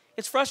honest.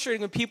 It's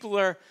frustrating when people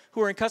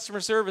who are in customer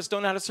service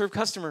don't know how to serve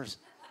customers.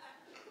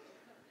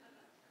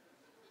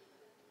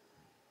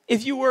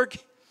 If you work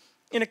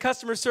in a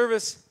customer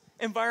service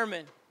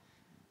environment,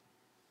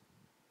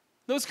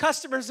 those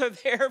customers are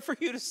there for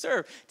you to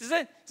serve. Has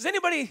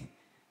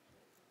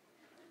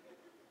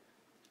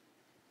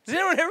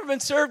anyone ever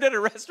been served at a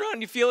restaurant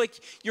and you feel like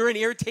you're in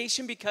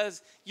irritation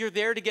because you're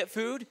there to get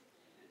food?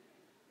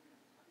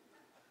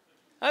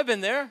 I've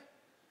been there.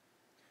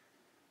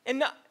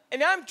 And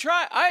I'm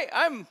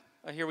trying,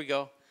 here we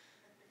go.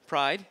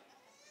 Pride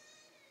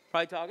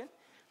talking.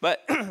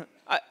 But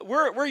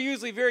we're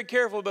usually very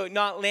careful about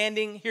not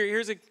landing.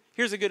 Here's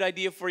a good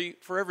idea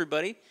for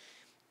everybody.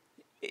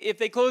 If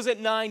they close at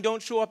 9,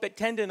 don't show up at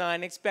 10 to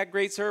 9. Expect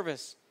great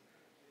service.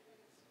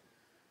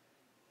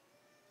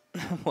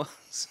 Well,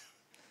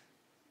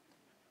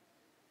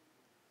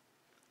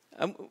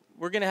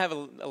 we're going to have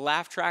a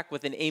laugh track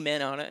with an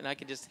amen on it, and I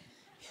can just...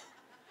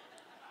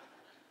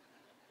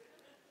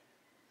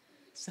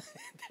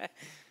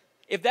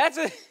 If that's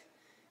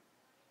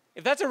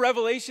a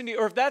revelation,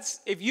 or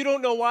if you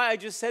don't know why I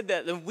just said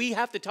that, then we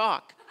have to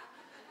talk.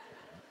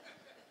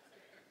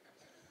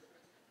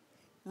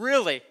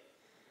 Really.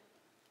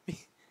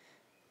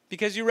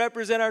 Because you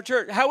represent our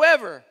church.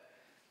 However,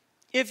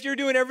 if you're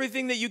doing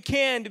everything that you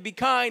can to be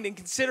kind and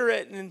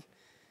considerate, and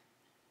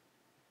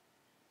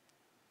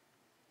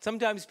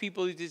sometimes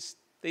people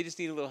they just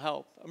need a little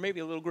help, or maybe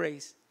a little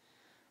grace.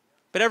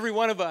 But every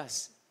one of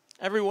us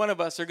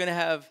are going to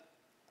have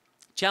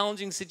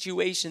challenging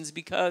situations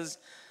because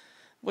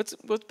what's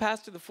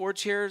Pastor the 4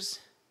 chairs?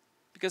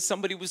 Because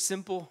somebody was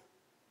simple.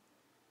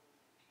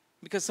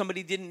 Because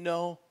somebody didn't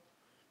know.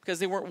 Because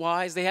they weren't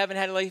wise. They haven't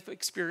had a life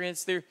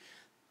experience.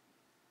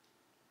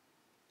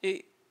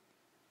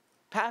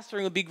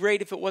 Pastoring would be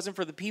great if it wasn't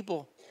for the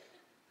people.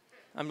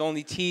 I'm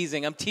only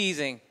teasing. I'm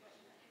teasing.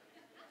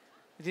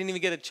 I didn't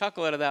even get a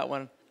chuckle out of that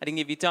one. I didn't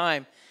give you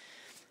time.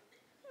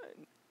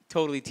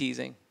 Totally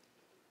teasing.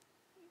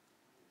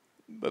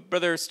 But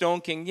Brother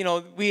Stone King,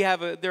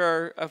 there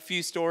are a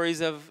few stories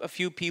of a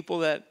few people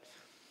that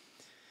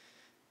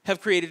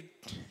have created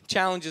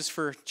challenges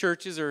for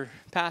churches or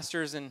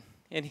pastors, and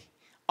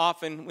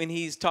often when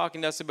he's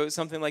talking to us about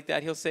something like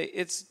that, he'll say,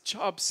 it's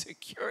job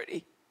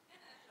security.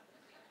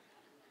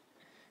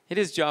 It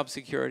is job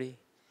security.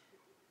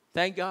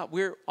 Thank God,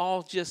 we're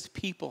all just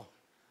people.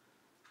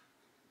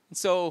 And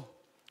so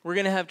we're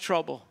going to have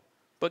trouble,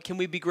 but can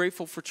we be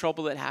grateful for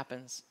trouble that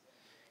happens?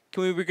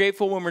 Can we be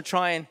grateful when we're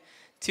trying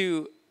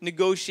to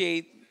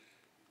negotiate.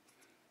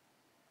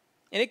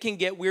 And it can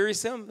get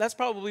wearisome. That's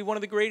probably one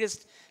of the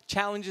greatest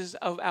challenges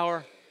of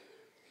our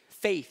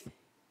faith,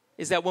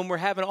 is that when we're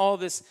having all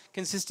this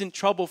consistent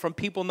trouble from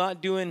people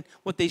not doing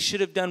what they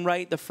should have done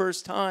right the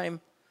first time,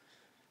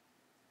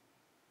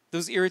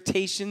 those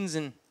irritations,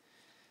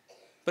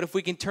 but if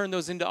we can turn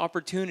those into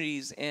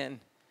opportunities and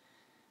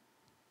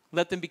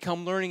let them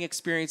become learning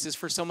experiences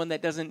for someone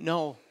that doesn't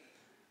know,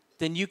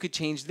 then you could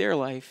change their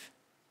life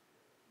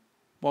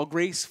while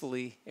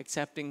gracefully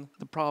accepting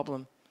the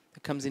problem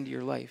that comes into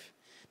your life.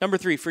 Number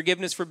 3,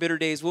 forgiveness for bitter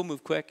days. We'll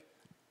move quick.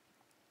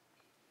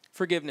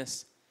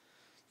 Forgiveness.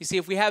 You see,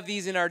 if we have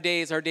these in our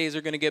days are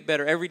going to get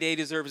better. Every day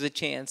deserves a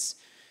chance,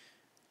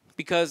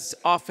 because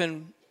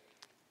often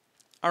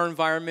our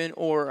environment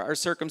or our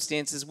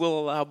circumstances will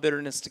allow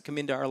bitterness to come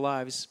into our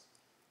lives.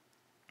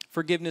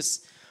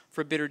 Forgiveness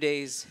for bitter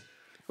days.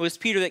 It was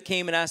Peter that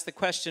came and asked the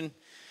question,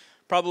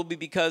 probably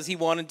because he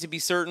wanted to be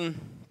certain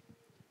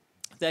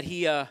that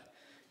he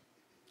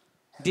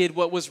did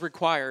what was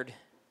required.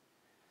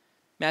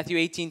 Matthew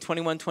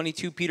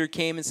 18:21-22, Peter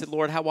came and said,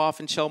 Lord, how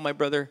often shall my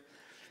brother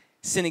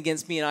sin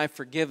against me and I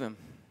forgive him?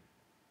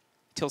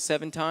 Till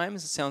 7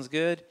 times? It sounds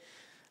good.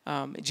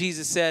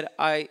 Jesus said,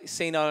 I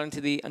say not unto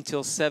thee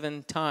until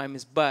 7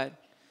 times, but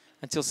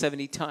until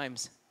 70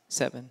 times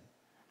 7.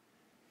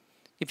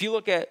 If you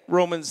look at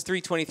Romans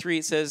 3:23,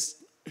 it says,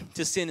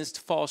 to sin is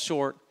to fall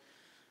short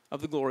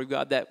of the glory of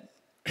God,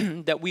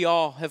 that we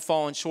all have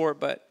fallen short.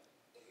 But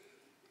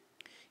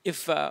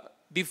if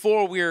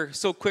before we're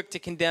so quick to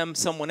condemn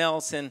someone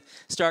else and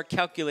start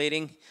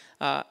calculating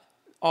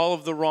all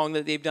of the wrong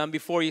that they've done,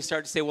 before you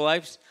start to say, well,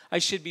 I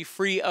should be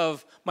free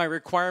of my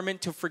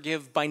requirement to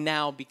forgive by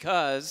now,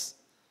 because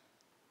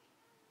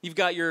you've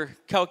got your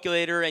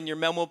calculator and your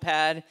memo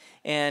pad.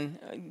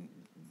 And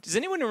does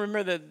anyone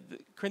remember that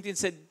Corinthians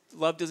said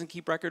love doesn't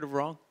keep record of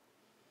wrong?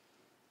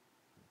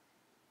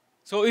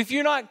 So if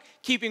you're not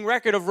keeping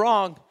record of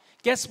wrong,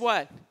 guess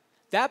what?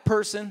 That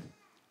person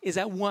is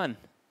at 1.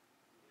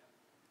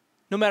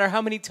 No matter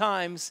how many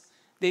times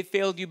they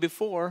failed you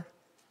before.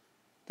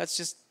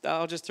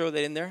 I'll just throw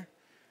that in there.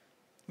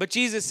 But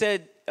Jesus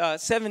said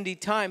 70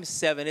 times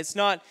 7. It's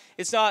not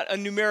a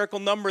numerical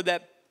number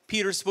that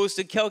Peter's supposed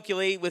to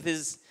calculate with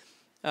his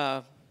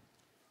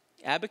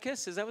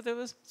abacus. Is that what that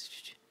was?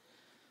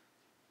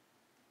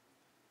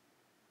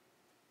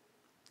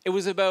 It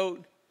was about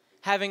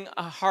having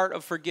a heart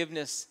of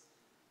forgiveness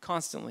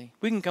constantly.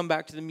 We can come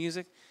back to the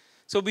music.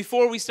 So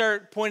before we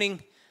start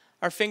pointing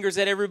our fingers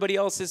at everybody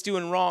else that's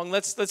doing wrong,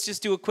 let's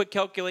just do a quick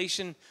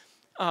calculation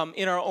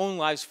in our own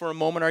lives for a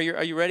moment. Are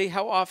you ready?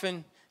 How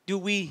often do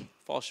we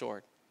fall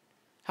short?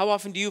 How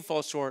often do you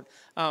fall short?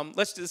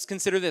 Let's just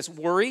consider this.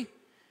 Worry.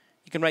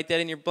 You can write that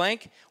in your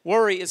blank.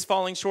 Worry is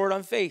falling short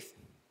on faith.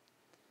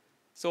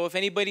 So if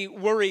anybody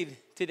worried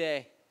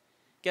today,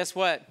 guess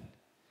what?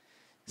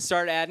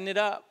 Start adding it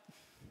up.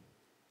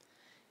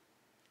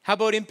 How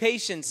about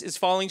impatience is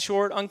falling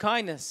short on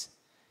kindness?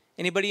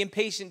 Anybody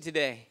impatient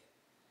today?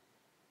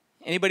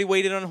 Anybody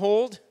waited on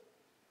hold?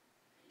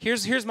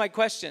 Here's my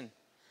question.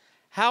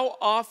 How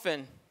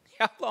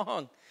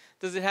long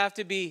does it have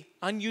to be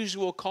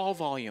unusual call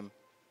volume?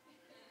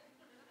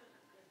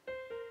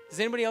 Does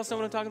anybody else know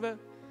what I'm talking about?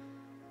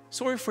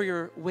 Sorry for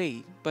your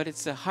wait, but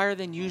it's a higher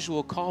than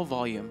usual call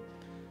volume.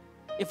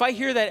 If I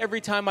hear that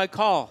every time I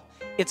call,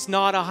 it's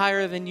not a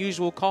higher than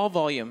usual call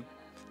volume.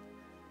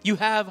 You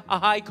have a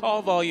high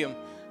call volume.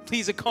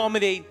 Please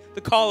accommodate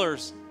the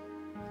callers.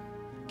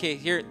 Okay,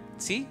 here,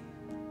 see?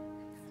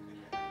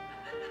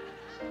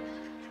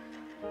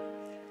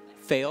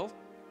 Fail.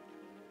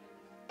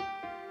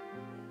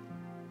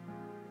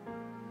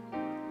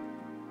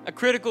 A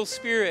critical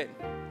spirit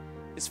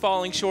is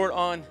falling short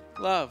on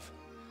love.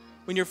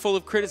 When you're full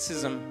of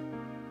criticism,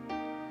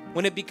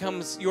 when it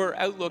becomes your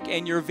outlook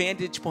and your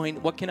vantage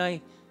point, what can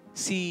I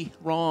see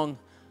wrong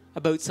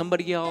about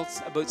somebody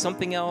else, about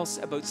something else,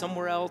 about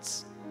somewhere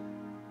else?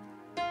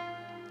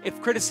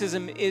 If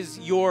criticism is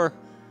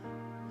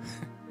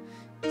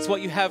it's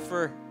what you have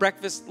for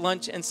breakfast,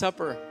 lunch, and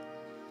supper,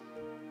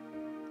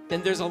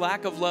 then there's a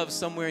lack of love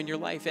somewhere in your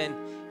life. And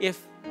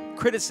if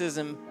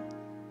criticism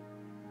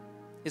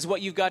is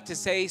what you've got to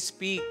say,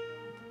 speak,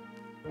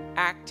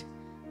 act,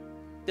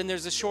 then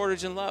there's a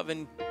shortage in love.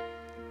 And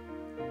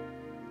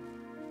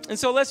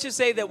so let's just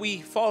say that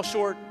we fall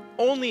short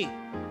only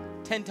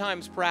 10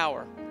 times per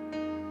hour.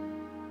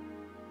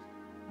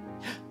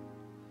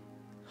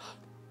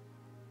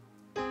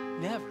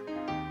 Never.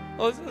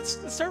 Well,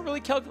 let's start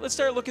really let's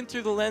start looking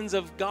through the lens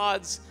of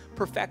God's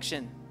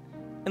perfection,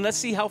 and let's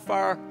see how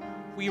far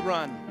we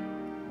run.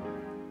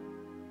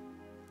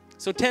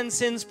 So 10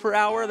 sins per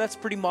hour, that's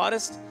pretty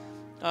modest.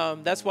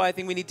 That's why I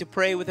think we need to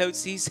pray without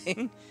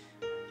ceasing.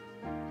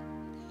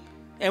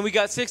 And we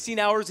got 16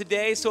 hours a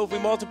day, so if we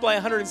multiply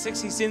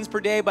 160 sins per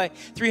day by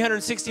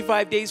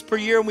 365 days per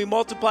year, and we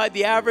multiplied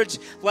the average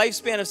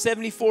lifespan of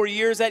 74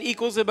 years, that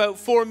equals about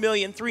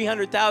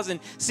 4,300,000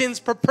 sins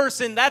per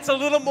person. That's a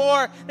little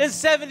more than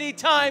 70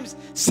 times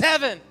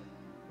 7.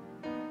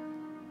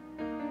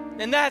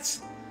 And that's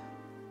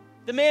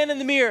the man in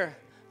the mirror.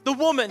 The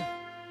woman.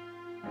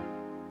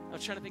 I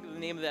was trying to think of the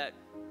name of that.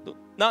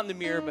 Not in the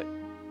mirror, but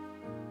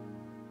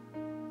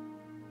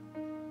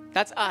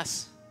that's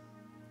us.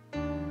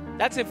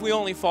 That's if we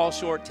only fall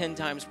short 10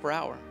 times per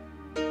hour.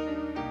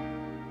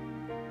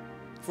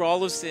 For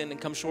all have sinned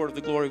and come short of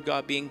the glory of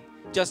God, being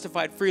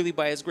justified freely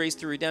by his grace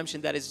through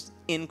redemption that is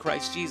in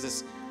Christ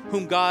Jesus,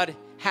 whom God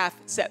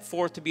hath set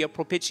forth to be a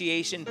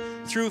propitiation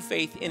through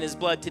faith in his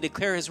blood, to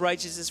declare his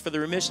righteousness for the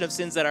remission of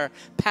sins that are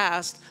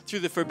past through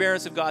the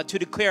forbearance of God, to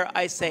declare,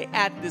 I say,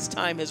 at this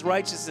time his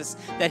righteousness,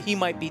 that he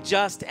might be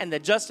just and the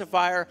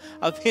justifier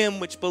of him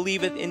which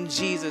believeth in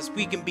Jesus.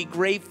 We can be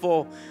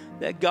grateful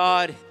that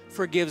God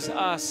forgives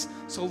us.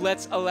 So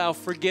let's allow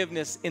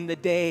forgiveness in the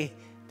day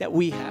that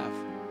we have.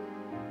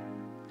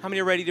 How many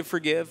are ready to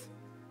forgive?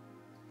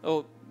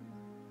 Oh,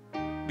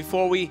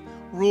 before we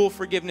rule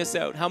forgiveness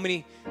out, how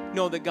many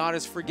know that God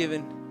has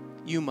forgiven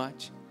you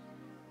much?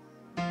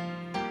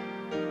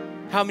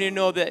 How many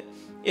know that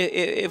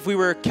if we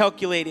were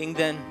calculating,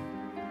 then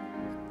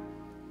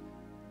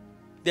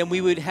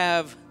we would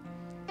have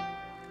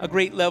a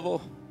great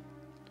level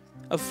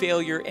of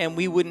failure, and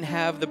we wouldn't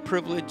have the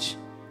privilege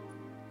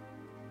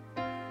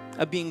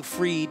of being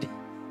freed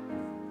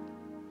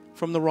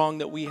from the wrong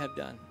that we have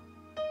done?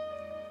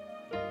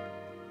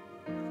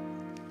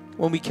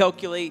 When we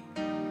calculate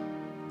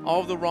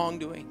all of the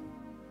wrongdoing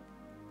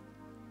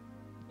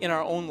in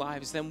our own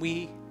lives, then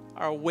we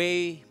are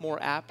way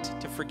more apt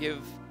to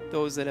forgive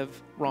those that have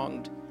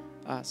wronged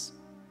us.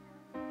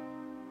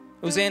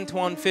 It was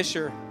Antoine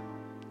Fisher.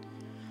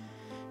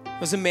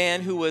 It was a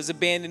man who was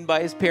abandoned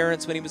by his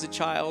parents when he was a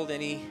child,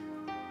 and he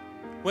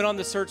went on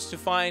the search to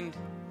find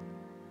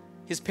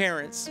his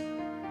parents.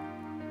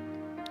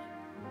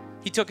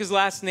 He took his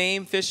last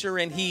name, Fisher,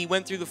 and he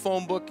went through the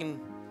phone book and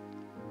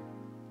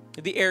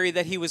the area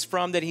that he was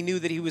from, that he knew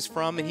that he was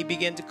from, and he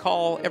began to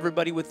call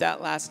everybody with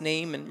that last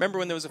name. And remember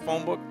when there was a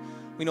phone book?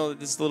 We know that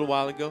this is a little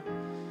while ago.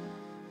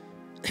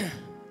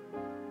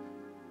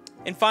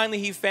 And finally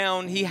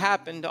he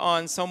happened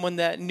on someone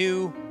that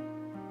knew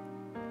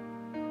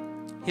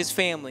his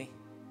family.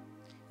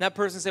 And that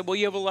person said, well,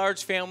 you have a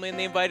large family, and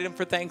they invited him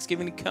for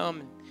Thanksgiving to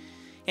come.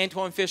 And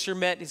Antoine Fisher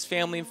met his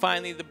family, and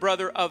finally the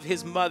brother of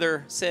his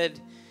mother said,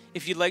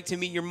 if you'd like to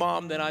meet your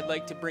mom, then I'd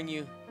like to bring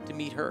you to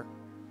meet her.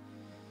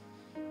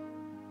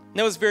 And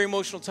that was a very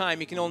emotional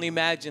time. You can only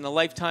imagine a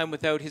lifetime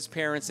without his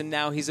parents, and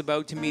now he's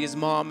about to meet his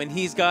mom, and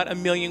he's got a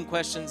million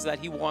questions that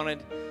he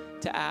wanted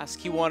to ask.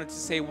 He wanted to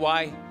say,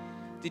 why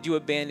did you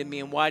abandon me,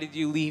 and why did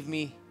you leave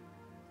me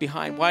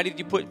behind? Why did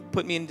you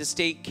put me into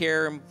state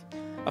care and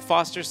a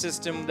foster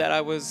system that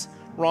I was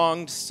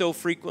wronged so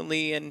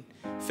frequently and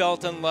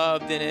felt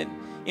unloved, and it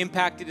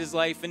impacted his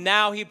life? And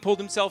now he pulled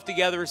himself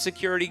together, a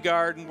security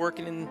guard and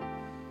working in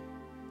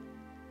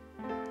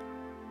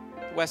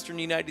the Western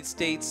United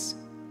States.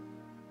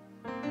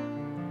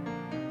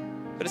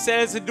 But it said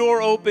as the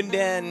door opened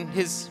and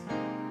his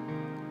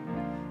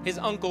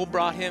uncle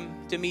brought him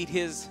to meet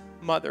his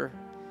mother,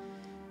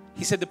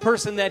 he said the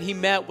person that he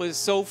met was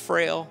so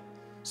frail,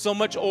 so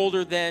much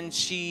older than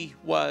she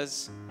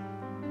was.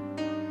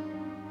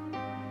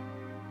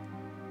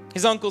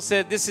 His uncle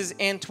said, this is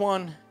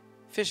Antoine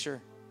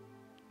Fisher.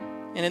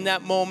 And in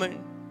that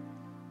moment,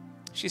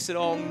 she said,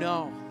 oh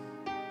no.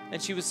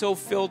 And she was so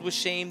filled with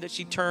shame that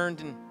she turned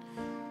and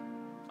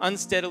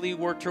unsteadily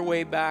worked her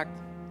way back.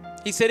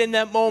 He said in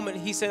that moment,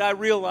 he said, I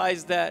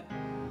realized that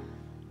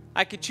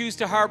I could choose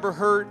to harbor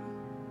hurt,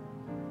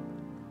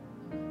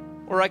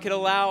 or I could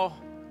allow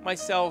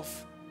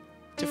myself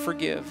to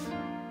forgive.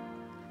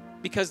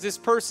 Because this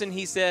person,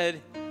 he said,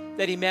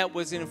 that he met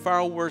was in a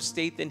far worse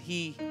state than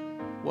he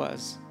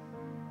was.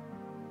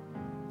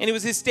 And it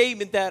was his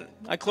statement that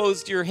I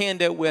closed your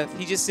handout with.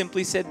 He just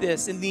simply said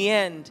this: in the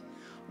end,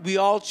 we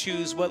all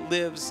choose what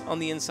lives on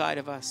the inside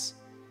of us.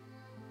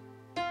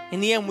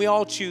 In the end, we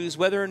all choose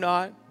whether or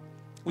not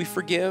we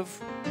forgive,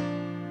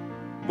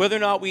 whether or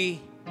not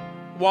we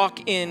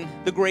walk in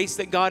the grace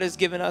that God has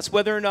given us,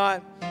 whether or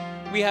not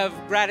we have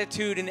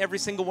gratitude in every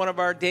single one of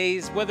our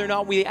days, whether or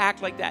not we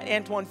act like that.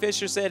 Antoine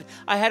Fisher said,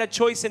 I had a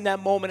choice in that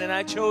moment, and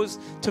I chose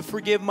to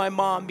forgive my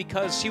mom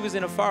because she was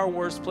in a far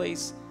worse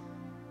place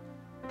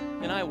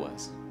than I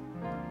was.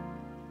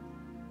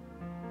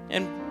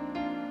 And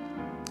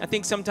I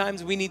think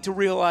sometimes we need to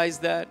realize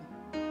that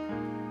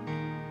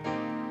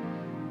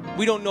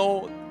we don't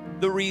know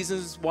the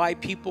reasons why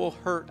people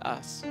hurt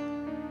us,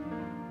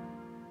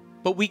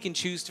 but we can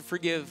choose to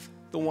forgive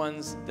the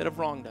ones that have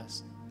wronged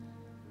us.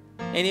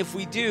 And if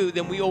we do,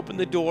 then we open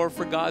the door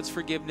for God's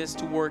forgiveness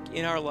to work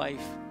in our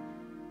life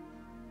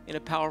in a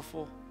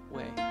powerful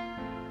way.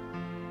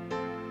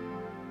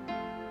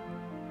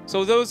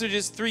 So those are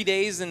just 3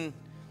 days and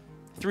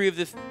 3 of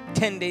the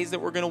 10 days that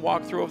we're going to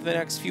walk through over the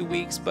next few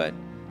weeks. But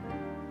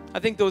I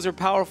think those are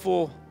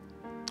powerful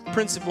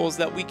principles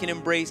that we can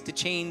embrace to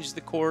change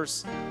the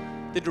course,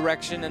 the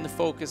direction, and the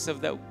focus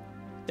of that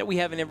we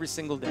have in every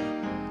single day.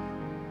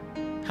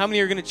 How many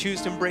are going to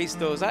choose to embrace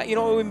those? It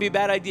wouldn't be a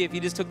bad idea if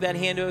you just took that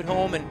handout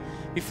home and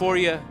before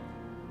you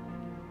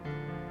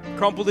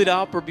crumpled it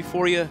up or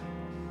before you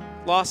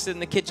lost it in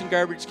the kitchen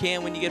garbage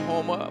can when you get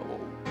home.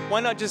 Why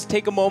not just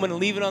take a moment and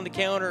leave it on the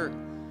counter?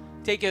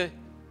 Take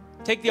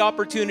the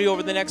opportunity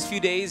over the next few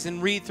days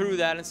and read through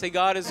that and say,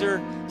 God, is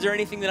there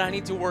anything that I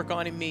need to work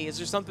on in me? Is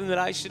there something that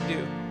I should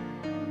do?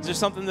 Is there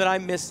something that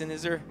I'm missing?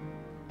 Is there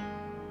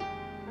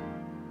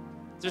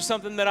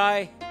something that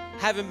I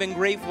haven't been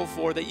grateful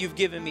for that you've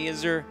given me?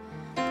 Is there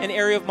an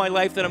area of my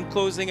life that I'm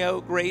closing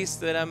out grace,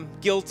 that I'm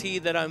guilty,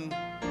 that I'm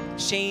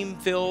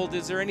shame-filled?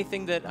 Is there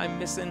anything that I'm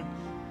missing?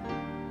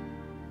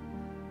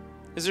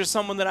 Is there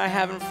someone that I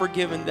haven't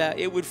forgiven that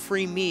it would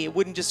free me? It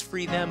wouldn't just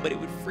free them, but it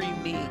would free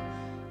me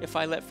if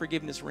I let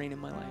forgiveness reign in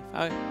my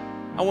life.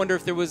 I wonder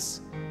if there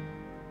was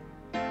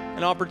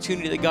an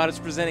opportunity that God is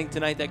presenting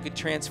tonight that could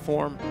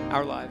transform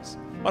our lives.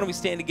 Why don't we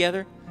stand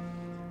together?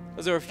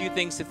 Those are a few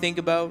things to think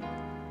about.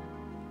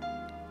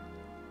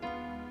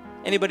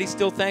 Anybody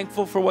still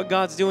thankful for what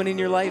God's doing in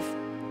your life?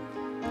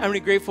 How many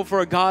grateful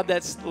for a God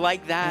that's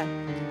like that?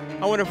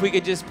 I wonder if we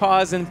could just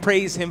pause and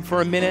praise him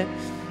for a minute.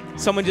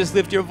 Someone just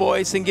lift your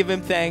voice and give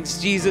him thanks.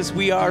 Jesus,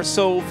 we are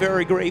so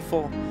very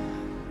grateful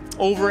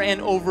over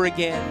and over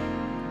again.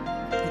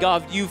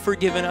 God, you've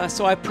forgiven us,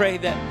 so I pray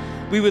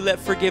that we would let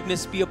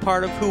forgiveness be a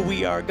part of who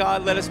we are.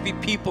 God, let us be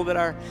people that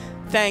are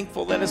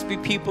thankful. Let us be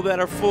people that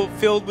are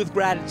filled with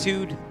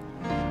gratitude.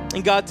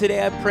 And God,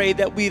 today I pray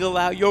that we'd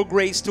allow your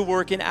grace to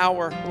work in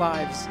our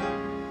lives.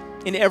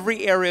 In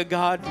every area,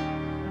 God,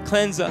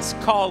 cleanse us,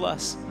 call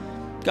us.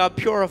 God,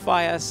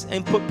 purify us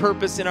and put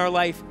purpose in our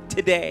life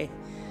today.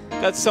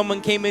 God,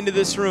 someone came into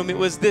this room. It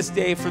was this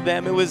day for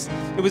them. It was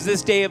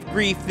this day of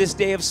grief, this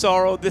day of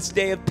sorrow, this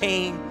day of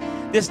pain,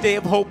 this day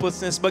of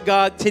hopelessness. But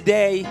God,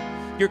 today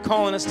you're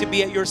calling us to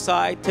be at your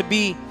side, to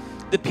be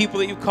the people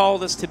that you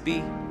called us to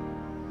be.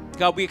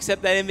 God, we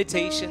accept that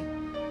invitation.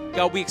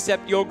 God, we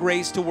accept your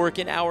grace to work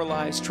in our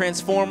lives.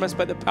 Transform us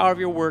by the power of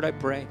your word, I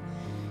pray.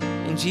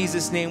 In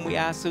Jesus' name we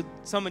ask. So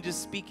someone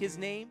just speak his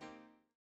name.